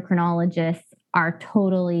as endocrinologists are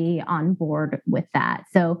totally on board with that.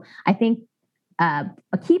 So I think a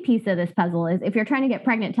key piece of this puzzle is if you're trying to get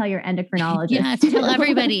pregnant, tell your endocrinologist. Yes, tell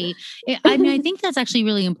everybody. I mean, I think that's actually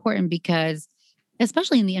really important because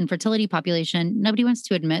especially in the infertility population, nobody wants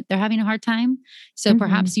to admit they're having a hard time. So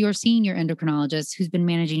perhaps you're seeing your endocrinologist who's been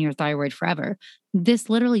managing your thyroid forever. This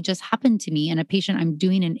literally just happened to me and a patient I'm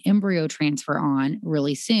doing an embryo transfer on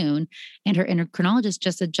really soon. And her endocrinologist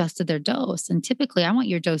just adjusted their dose. And typically I want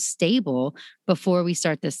your dose stable before we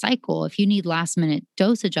start this cycle. If you need last minute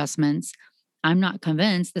dose adjustments, I'm not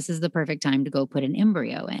convinced this is the perfect time to go put an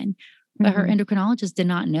embryo in. But her endocrinologist did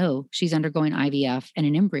not know she's undergoing IVF and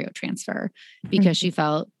an embryo transfer because she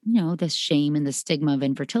felt, this shame and the stigma of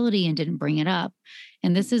infertility and didn't bring it up.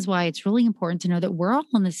 And this is why it's really important to know that we're all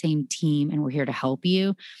on the same team and we're here to help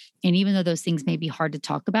you. And even though those things may be hard to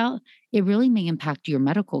talk about, it really may impact your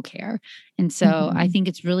medical care. And so I think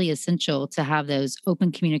it's really essential to have those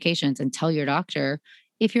open communications and tell your doctor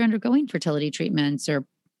if you're undergoing fertility treatments or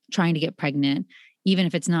trying to get pregnant. Even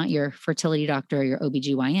if it's not your fertility doctor or your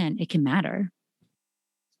OBGYN, it can matter.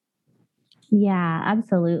 Yeah,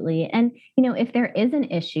 absolutely. And, if there is an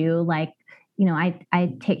issue, like,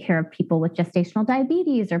 I take care of people with gestational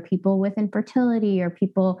diabetes or people with infertility or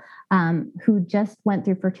people who just went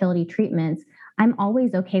through fertility treatments. I'm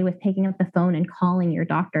always okay with picking up the phone and calling your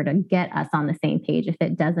doctor to get us on the same page if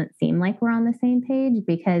it doesn't seem like we're on the same page,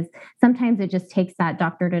 because sometimes it just takes that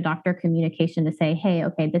doctor to doctor communication to say, hey,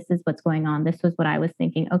 okay, this is what's going on. This was what I was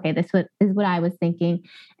thinking. Okay, is what I was thinking.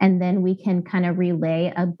 And then we can kind of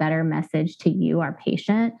relay a better message to you, our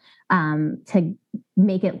patient, to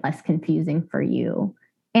make it less confusing for you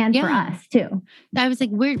and for us too. I was like,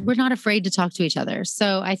 we're not afraid to talk to each other.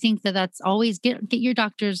 So I think that's always get your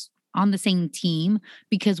doctors on the same team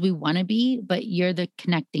because we want to be, but you're the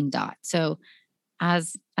connecting dot. So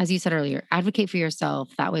as you said earlier, advocate for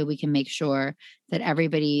yourself. That way we can make sure that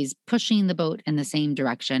everybody's pushing the boat in the same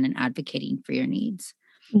direction and advocating for your needs.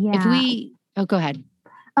 Yeah. Go ahead.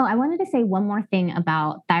 Oh, I wanted to say one more thing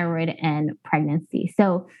about thyroid and pregnancy.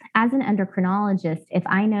 So as an endocrinologist, if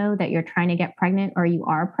I know that you're trying to get pregnant or you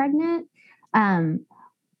are pregnant,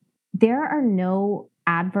 there are no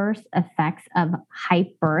adverse effects of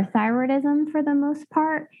hyperthyroidism for the most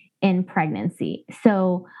part in pregnancy.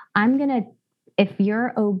 So if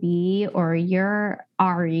your OB or your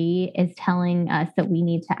RE is telling us that we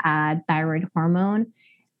need to add thyroid hormone,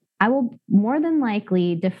 I will more than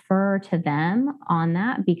likely defer to them on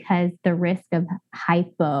that because the risk of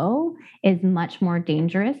hypo is much more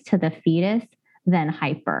dangerous to the fetus than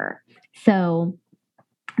hyper. So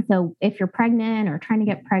if you're pregnant or trying to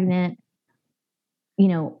get pregnant,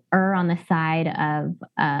 err on the side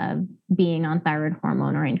of being on thyroid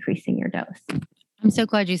hormone or increasing your dose. I'm so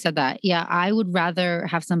glad you said that. Yeah, I would rather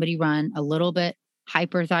have somebody run a little bit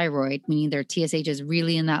hyperthyroid, meaning their TSH is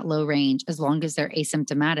really in that low range, as long as they're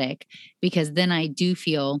asymptomatic, because then I do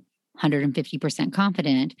feel 150%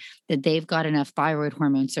 confident that they've got enough thyroid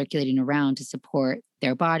hormone circulating around to support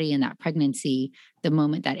their body and that pregnancy the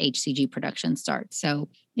moment that HCG production starts. So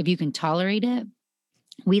if you can tolerate it,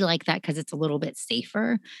 we like that because it's a little bit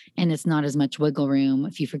safer and it's not as much wiggle room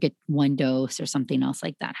if you forget one dose or something else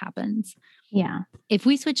like that happens. Yeah. If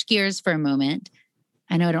we switch gears for a moment,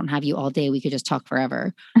 I know I don't have you all day. We could just talk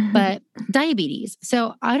forever, but diabetes.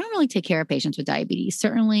 So I don't really take care of patients with diabetes.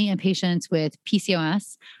 Certainly in patients with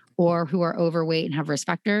PCOS or who are overweight and have risk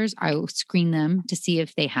factors, I will screen them to see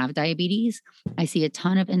if they have diabetes. I see a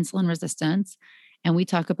ton of insulin resistance, and we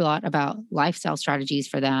talk a lot about lifestyle strategies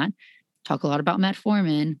for that. Talk a lot about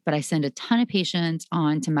metformin, but I send a ton of patients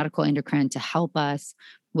on to medical endocrine to help us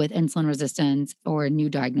with insulin resistance or a new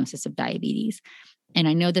diagnosis of diabetes. And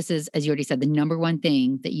I know this is, as you already said, the number one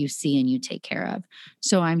thing that you see and you take care of.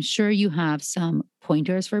 So I'm sure you have some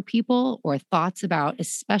pointers for people or thoughts about,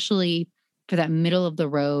 especially for that middle of the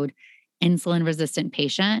road insulin resistant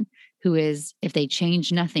patient who is, if they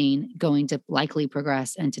change nothing, going to likely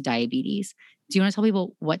progress into diabetes. Do you want to tell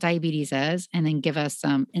people what diabetes is and then give us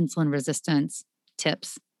some insulin resistance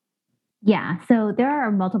tips? Yeah. So there are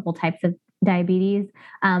multiple types of diabetes,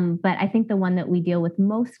 but I think the one that we deal with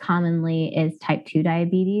most commonly is type 2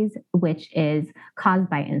 diabetes, which is caused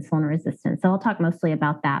by insulin resistance. So I'll talk mostly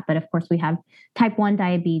about that. But of course, we have type 1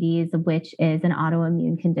 diabetes, which is an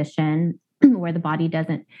autoimmune condition where the body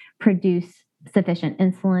doesn't produce sufficient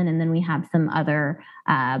insulin. And then we have some other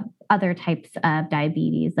types of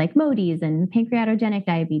diabetes like MODIs and pancreatogenic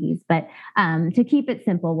diabetes. But to keep it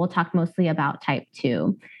simple, we'll talk mostly about type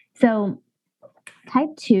 2. So type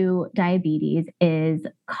 2 diabetes is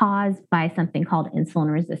caused by something called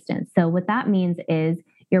insulin resistance. So what that means is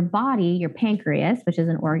your body, your pancreas, which is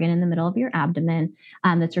an organ in the middle of your abdomen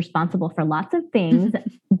that's responsible for lots of things,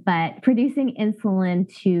 but producing insulin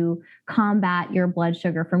to combat your blood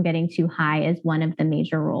sugar from getting too high is one of the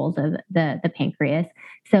major roles of the pancreas.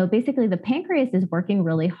 So basically, the pancreas is working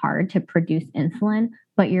really hard to produce insulin,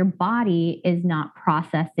 but your body is not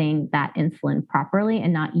processing that insulin properly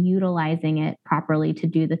and not utilizing it properly to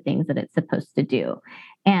do the things that it's supposed to do.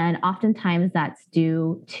 And oftentimes that's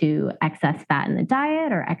due to excess fat in the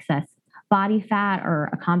diet or excess body fat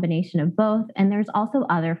or a combination of both. And there's also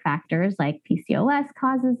other factors like PCOS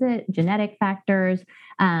causes it, genetic factors,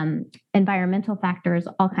 environmental factors,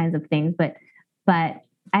 all kinds of things. But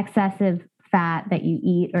excessive fat that you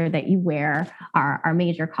eat or that you wear are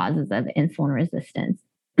major causes of insulin resistance.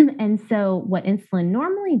 And so what insulin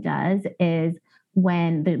normally does is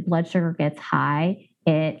when the blood sugar gets high,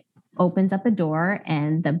 it opens up a door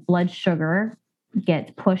and the blood sugar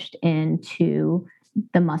gets pushed into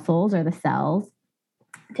the muscles or the cells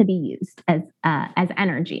to be used as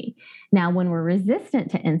energy. Now, when we're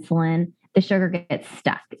resistant to insulin, the sugar gets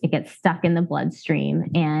stuck. It gets stuck in the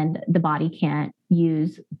bloodstream, and the body can't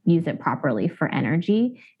use it properly for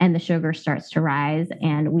energy, and the sugar starts to rise,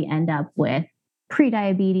 and we end up with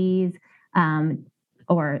prediabetes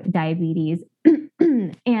or diabetes.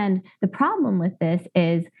 And the problem with this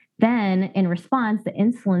is then in response, the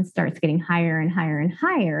insulin starts getting higher and higher and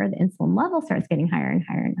higher. The insulin level starts getting higher and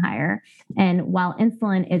higher and higher. And while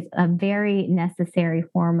insulin is a very necessary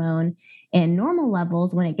hormone in normal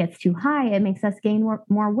levels, when it gets too high, it makes us gain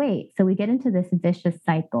more weight. So we get into this vicious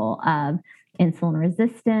cycle of insulin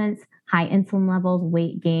resistance, high insulin levels,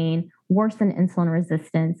 weight gain, worsen insulin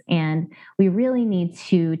resistance. And we really need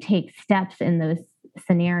to take steps in those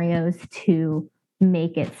scenarios to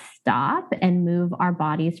make it stop and move our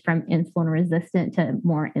bodies from insulin resistant to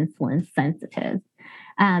more insulin sensitive.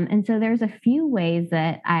 And so there's a few ways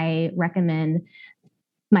that I recommend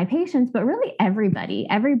my patients, but really everybody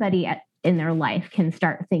in their life can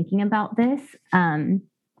start thinking about this,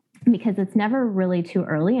 because it's never really too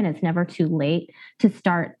early and it's never too late to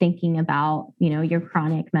start thinking about, your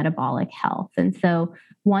chronic metabolic health. And so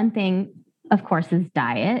one thing, of course, is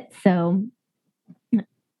diet. So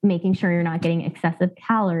making sure you're not getting excessive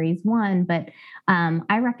calories, but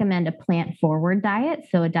I recommend a plant-forward diet.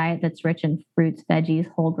 So a diet that's rich in fruits, veggies,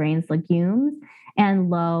 whole grains, legumes, and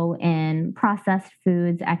low in processed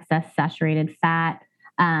foods, excess saturated fat.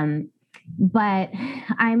 But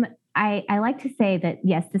I like to say that,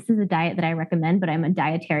 yes, this is a diet that I recommend, but I'm a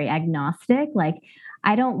dietary agnostic. Like,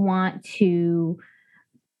 I don't want to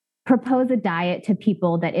propose a diet to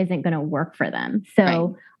people that isn't going to work for them.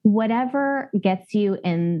 So whatever gets you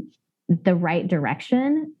in the right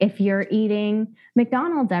direction, if you're eating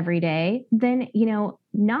McDonald's every day, then,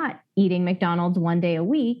 not eating McDonald's one day a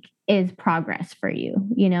week is progress for you,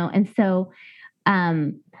 And so,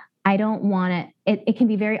 I don't want it can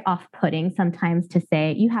be very off-putting sometimes to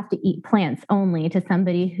say you have to eat plants only to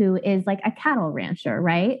somebody who is like a cattle rancher,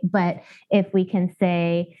 right? But if we can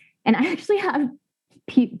say, and I actually have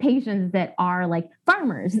patients that are like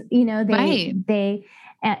farmers, we live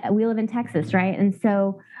in Texas, right? And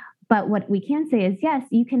so, but what we can say is, yes,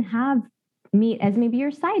 you can have meat as maybe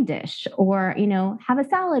your side dish, or, have a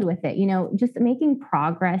salad with it, just making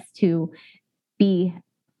progress to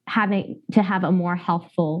have a more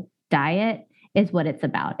healthful diet is what it's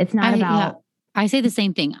about. It's not about. Yeah. I say the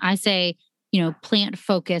same thing. I say, plant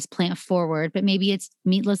focused, plant forward, but maybe it's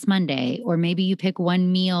meatless Monday, or maybe you pick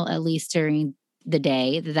one meal at least during the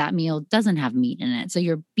day that meal doesn't have meat in it. So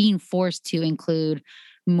you're being forced to include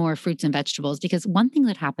more fruits and vegetables, because one thing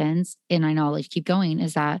that happens, and I know I'll keep going,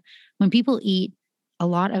 is that when people eat a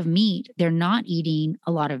lot of meat, they're not eating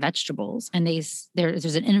a lot of vegetables. And there's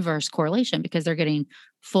an inverse correlation, because they're getting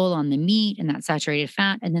full on the meat and that saturated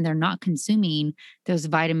fat, and then they're not consuming those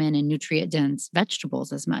vitamin and nutrient dense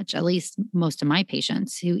vegetables as much. At least most of my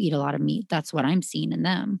patients who eat a lot of meat, that's what I'm seeing in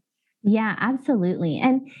them. Yeah, absolutely.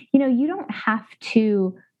 And, you don't have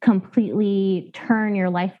to completely turn your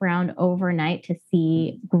life around overnight to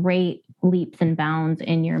see great leaps and bounds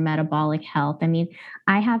in your metabolic health. I mean,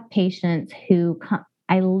 I have patients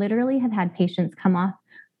I literally have had patients come off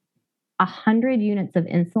 100 units of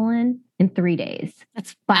insulin in 3 days.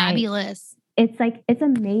 That's fabulous. It's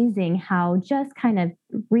amazing how just kind of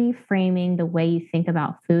reframing the way you think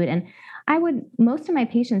about food. And most of my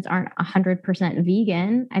patients aren't 100%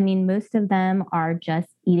 vegan. I mean, most of them are just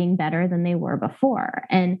eating better than they were before.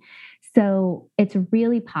 And so it's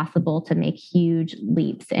really possible to make huge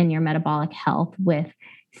leaps in your metabolic health with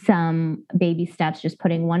some baby steps, just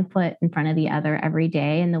putting one foot in front of the other every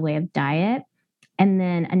day in the way of diet. And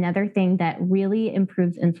then another thing that really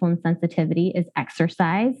improves insulin sensitivity is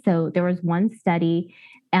exercise. So there was one study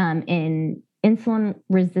in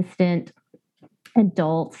insulin-resistant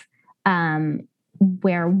adults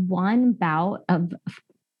where one bout of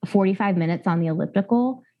 45 minutes on the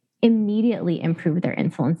elliptical immediately improved their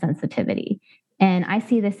insulin sensitivity. And I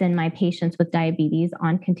see this in my patients with diabetes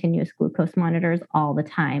on continuous glucose monitors all the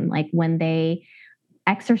time. Like when they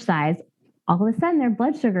exercise, all of a sudden their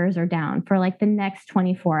blood sugars are down for like the next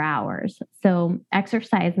 24 hours. So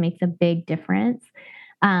exercise makes a big difference.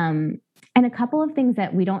 And a couple of things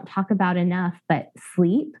that we don't talk about enough, but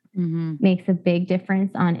sleep makes a big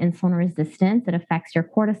difference on insulin resistance. It affects your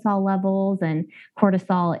cortisol levels, and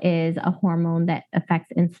cortisol is a hormone that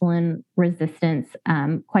affects insulin resistance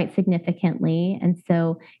quite significantly. And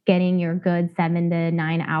so getting your good 7 to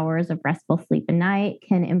 9 hours of restful sleep a night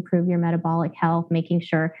can improve your metabolic health. Making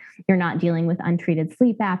sure you're not dealing with untreated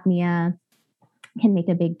sleep apnea can make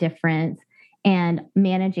a big difference. And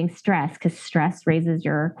managing stress, because stress raises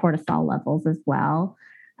your cortisol levels as well.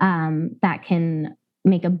 That can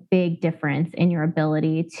make a big difference in your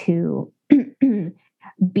ability to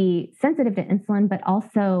be sensitive to insulin, but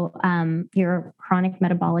also your chronic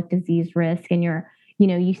metabolic disease risk. And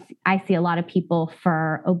I see a lot of people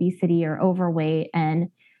for obesity or overweight,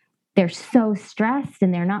 and they're so stressed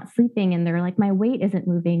and they're not sleeping, and they're like, my weight isn't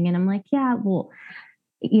moving. And I'm like, yeah, well,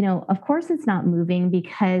 of course it's not moving,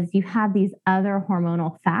 because you have these other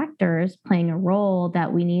hormonal factors playing a role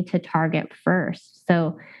that we need to target first.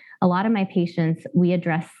 So a lot of my patients, we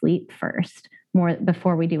address sleep first more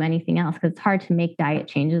before we do anything else, because it's hard to make diet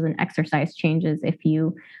changes and exercise changes if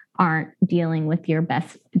you aren't dealing with your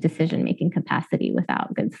best decision-making capacity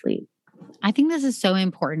without good sleep. I think this is so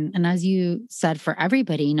important. And as you said, for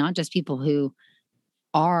everybody, not just people who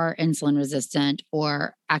are insulin resistant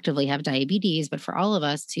or actively have diabetes, but for all of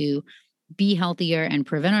us to be healthier and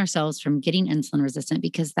prevent ourselves from getting insulin resistant,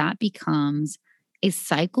 because that becomes a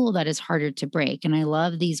cycle that is harder to break. And I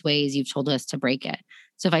love these ways you've told us to break it.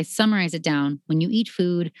 So if I summarize it down, when you eat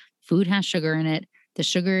food, food has sugar in it. The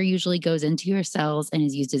sugar usually goes into your cells and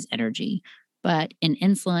is used as energy. But an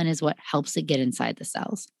insulin is what helps it get inside the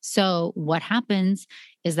cells. So what happens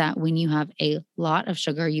is that when you have a lot of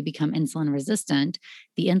sugar, you become insulin resistant.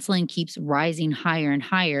 The insulin keeps rising higher and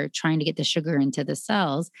higher, trying to get the sugar into the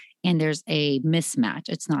cells. And there's a mismatch.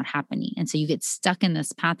 It's not happening. And so you get stuck in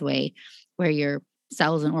this pathway where your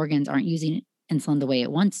cells and organs aren't using insulin the way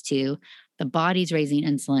it wants to. The body's raising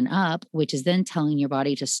insulin up, which is then telling your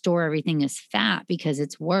body to store everything as fat because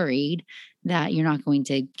it's worried that you're not going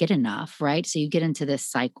to get enough, right? So you get into this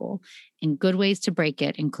cycle. And good ways to break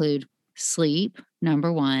it include sleep,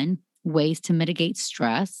 number one, ways to mitigate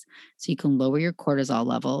stress so you can lower your cortisol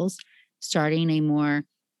levels, starting a more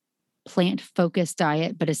plant-focused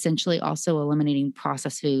diet, but essentially also eliminating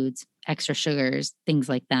processed foods, extra sugars, things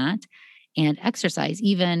like that, and exercise.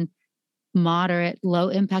 Even moderate, low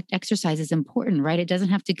impact exercise is important, right? It doesn't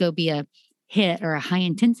have to go be a HIIT or a high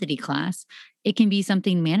intensity class. It can be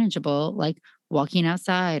something manageable, like walking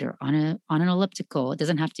outside or on an elliptical. It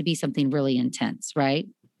doesn't have to be something really intense, right?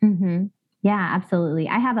 Mm-hmm. Yeah, absolutely.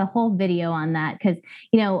 I have a whole video on that because,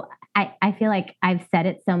 I feel like I've said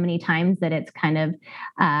it so many times that it's kind of,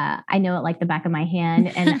 I know it like the back of my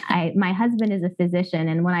hand. And my husband is a physician.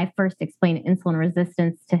 And when I first explained insulin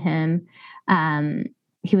resistance to him,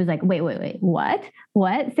 he was like, wait, what?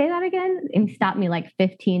 Say that again? And he stopped me like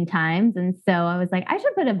 15 times. And so I was like, I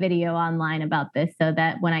should put a video online about this so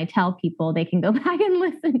that when I tell people, they can go back and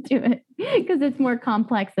listen to it because it's more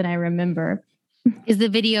complex than I remember. Is the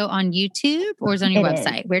video on YouTube or is it on your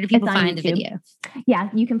website? Where do people find the video? Yeah,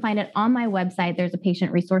 you can find it on my website. There's a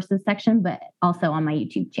patient resources section, but also on my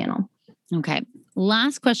YouTube channel. Okay.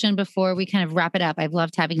 Last question before we kind of wrap it up. I've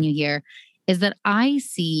loved having you here. Is that I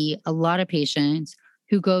see a lot of patients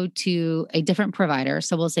who go to a different provider.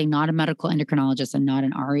 So we'll say not a medical endocrinologist and not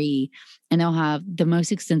an RE, and they'll have the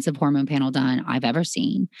most extensive hormone panel done I've ever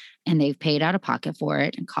seen. And they've paid out of pocket for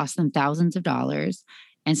it and cost them thousands of dollars.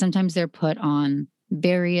 And sometimes they're put on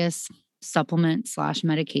various supplements /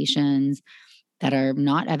 medications that are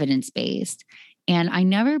not evidence-based. And I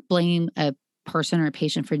never blame a person or a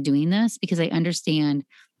patient for doing this because I understand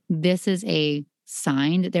this is a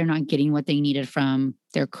sign that they're not getting what they needed from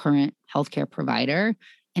their current healthcare provider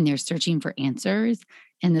and they're searching for answers.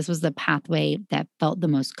 And this was the pathway that felt the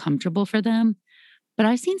most comfortable for them. But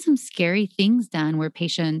I've seen some scary things done where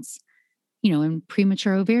patients, in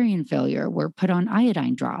premature ovarian failure were put on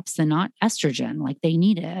iodine drops and not estrogen like they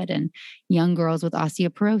needed. And young girls with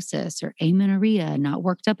osteoporosis or amenorrhea not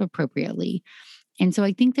worked up appropriately. And so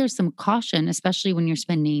I think there's some caution, especially when you're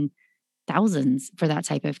spending thousands for that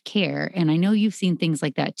type of care. And I know you've seen things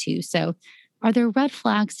like that too. So are there red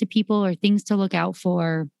flags to people or things to look out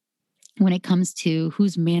for when it comes to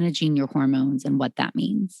who's managing your hormones and what that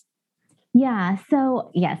means? Yeah. So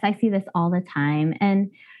yes, I see this all the time. And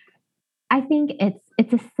I think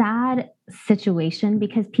it's a sad situation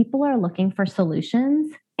because people are looking for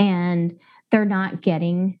solutions and they're not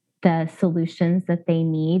getting the solutions that they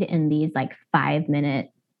need in these like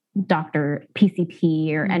 5-minute doctor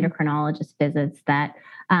PCP or endocrinologist visits that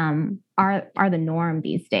are the norm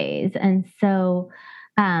these days. And so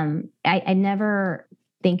I never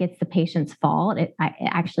think it's the patient's fault. I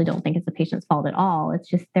actually don't think it's the patient's fault at all. It's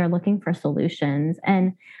just they're looking for solutions.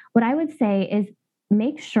 And what I would say is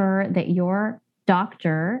make sure that your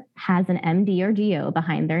doctor has an MD or DO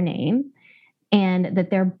behind their name and that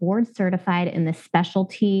they're board certified in the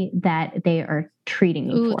specialty that they are treating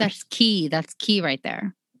you for. That's key. That's key right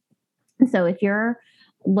there. So if you're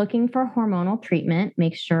looking for hormonal treatment,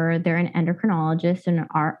 make sure they're an endocrinologist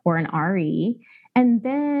or an RE. And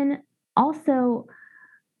then also,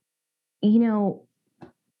 some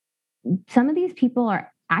of these people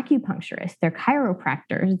are acupuncturists, they're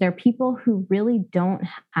chiropractors, they're people who really don't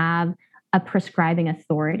have a prescribing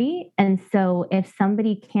authority. And so if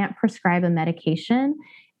somebody can't prescribe a medication,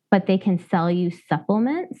 but they can sell you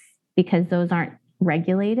supplements because those aren't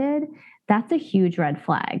regulated, that's a huge red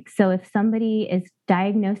flag. So if somebody is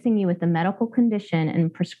diagnosing you with a medical condition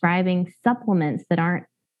and prescribing supplements that aren't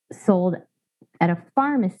sold at a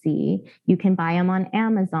pharmacy, you can buy them on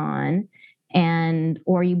Amazon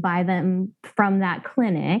or you buy them from that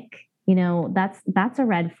clinic, that's a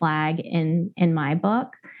red flag in my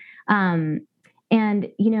book. I've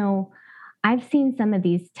seen some of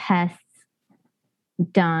these tests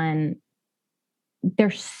done.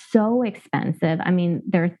 They're so expensive. I mean,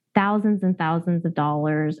 they're thousands and thousands of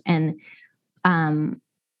dollars. And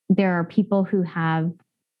there are people who have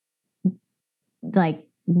like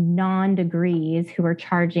non-degrees who are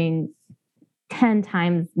charging 10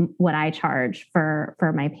 times what I charge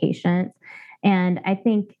for my patients. And I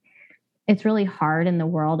think it's really hard in the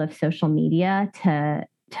world of social media to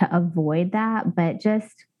avoid that, but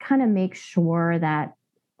just kind of make sure that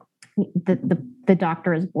the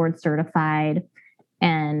doctor is board certified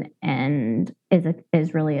and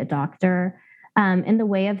is really a doctor. In the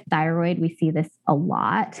way of thyroid, we see this a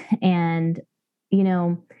lot. And,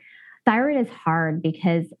 thyroid is hard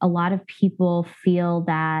because a lot of people feel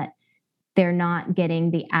that they're not getting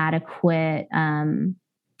the adequate,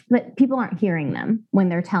 but people aren't hearing them when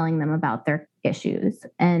they're telling them about their issues.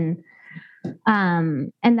 And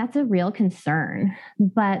that's a real concern.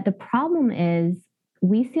 But the problem is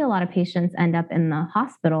we see a lot of patients end up in the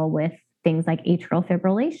hospital with things like atrial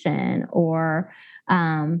fibrillation or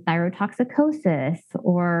thyrotoxicosis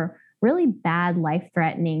or really bad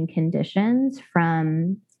life-threatening conditions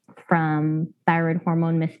from thyroid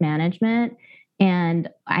hormone mismanagement. And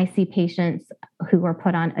I see patients who are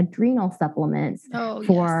put on adrenal supplements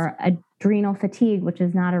for adrenal fatigue, which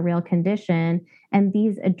is not a real condition. And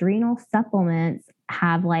these adrenal supplements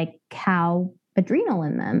have like cow adrenal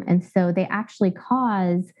in them. And so they actually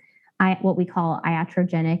cause what we call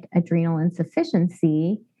iatrogenic adrenal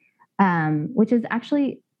insufficiency, which is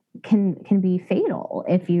actually can be fatal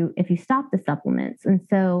if you stop the supplements. And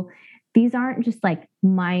so these aren't just like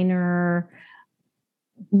minor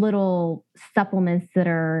little supplements that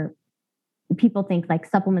are, people think like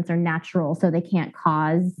supplements are natural, so they can't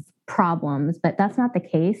cause problems, but that's not the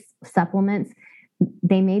case. Supplements,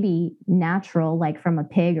 they may be natural, like from a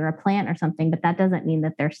pig or a plant or something, but that doesn't mean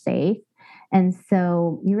that they're safe. And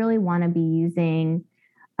so you really want to be using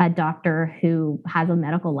a doctor who has a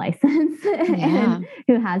medical license and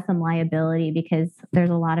who has some liability, because there's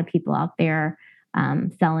a lot of people out there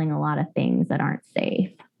selling a lot of things that aren't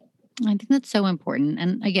safe. I think that's so important.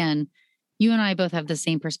 And again, you and I both have the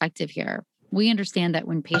same perspective here. We understand that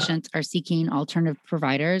when patients are seeking alternative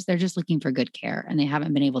providers, they're just looking for good care and they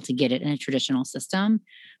haven't been able to get it in a traditional system.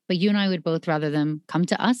 But you and I would both rather them come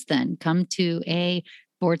to us than come to a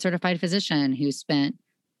board certified physician who spent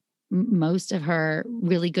most of her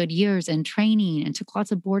really good years in training and took lots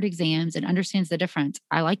of board exams and understands the difference.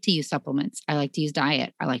 I like to use supplements. I like to use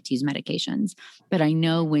diet. I like to use medications, but I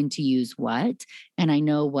know when to use what, and I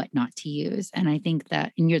know what not to use. And I think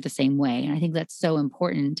that, and you're the same way. And I think that's so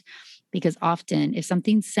important, because often if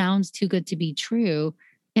something sounds too good to be true,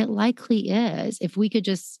 it likely is. If we could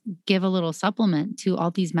just give a little supplement to all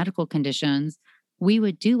these medical conditions, we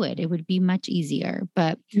would do it. It would be much easier.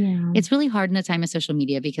 But it's really hard in the time of social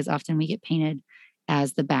media, because often we get painted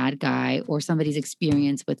as the bad guy, or somebody's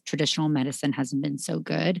experience with traditional medicine hasn't been so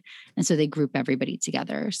good. And so they group everybody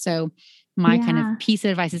together. So my kind of piece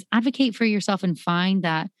of advice is advocate for yourself and find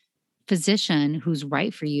that physician who's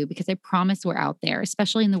right for you, because I promise we're out there,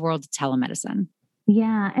 especially in the world of telemedicine.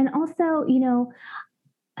 Yeah. And also,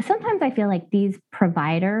 sometimes I feel like these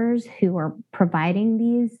providers who are providing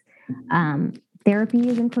these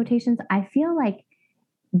therapies in quotations, I feel like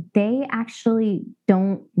they actually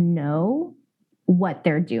don't know what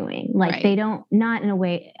they're doing. Like they don't, not in a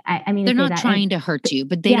way, I mean, they're not trying to hurt you,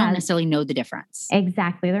 but they don't necessarily know the difference.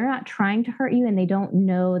 Exactly. They're not trying to hurt you, and they don't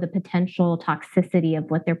know the potential toxicity of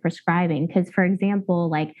what they're prescribing. Because, for example,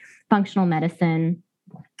 like functional medicine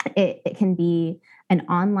it can be an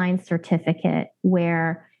online certificate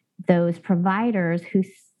where those providers who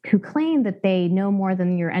claim that they know more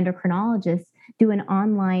than your endocrinologist do an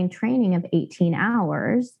online training of 18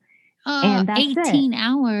 hours. And that's 18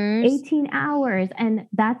 hours. 18 hours. And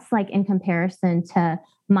that's like in comparison to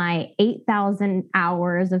my 8,000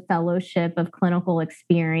 hours of fellowship of clinical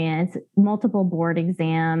experience, multiple board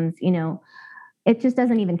exams, it just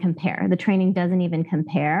doesn't even compare. The training doesn't even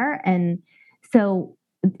compare. And so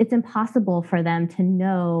it's impossible for them to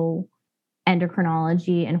know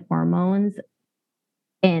endocrinology and hormones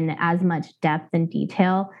in as much depth and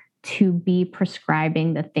detail to be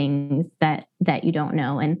prescribing the things that you don't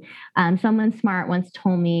know. And someone smart once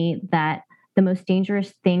told me that the most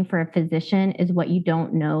dangerous thing for a physician is what you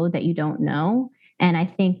don't know that you don't know. And I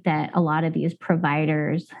think that a lot of these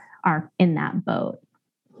providers are in that boat.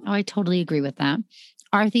 Oh, I totally agree with that.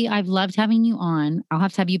 Arti, I've loved having you on. I'll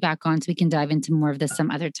have to have you back on so we can dive into more of this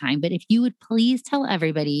some other time. But if you would please tell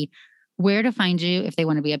everybody where to find you if they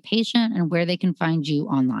want to be a patient and where they can find you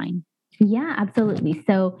online. Yeah, absolutely.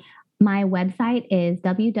 So my website is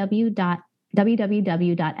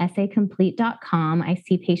www.sacomplete.com. I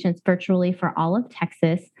see patients virtually for all of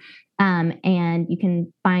Texas. And you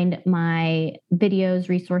can find my videos,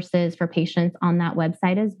 resources for patients on that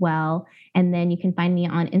website as well. And then you can find me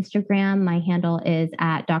on Instagram. My handle is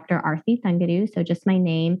at Dr. Arti Thangudu, so just my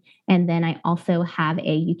name. And then I also have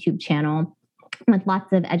a YouTube channel with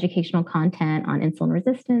lots of educational content on insulin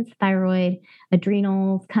resistance, thyroid,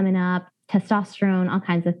 adrenals coming up, testosterone, all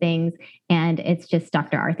kinds of things. And it's just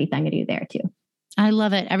Dr. Arti Thangudu there too. I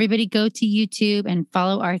love it. Everybody go to YouTube and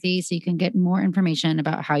follow Arti so you can get more information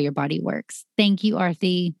about how your body works. Thank you,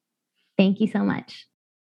 Arti. Thank you so much.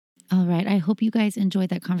 All right. I hope you guys enjoyed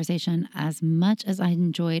that conversation as much as I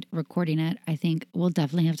enjoyed recording it. I think we'll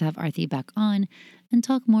definitely have to have Arti back on and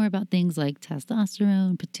talk more about things like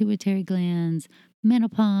testosterone, pituitary glands,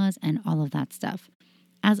 menopause, and all of that stuff.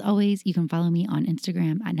 As always, you can follow me on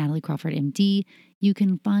Instagram at Natalie Crawford MD. You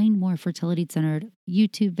can find more fertility-centered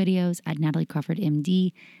YouTube videos at Natalie Crawford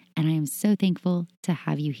MD. And I am so thankful to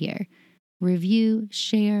have you here. Review,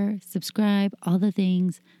 share, subscribe, all the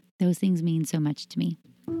things. Those things mean so much to me.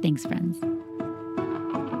 Thanks, friends.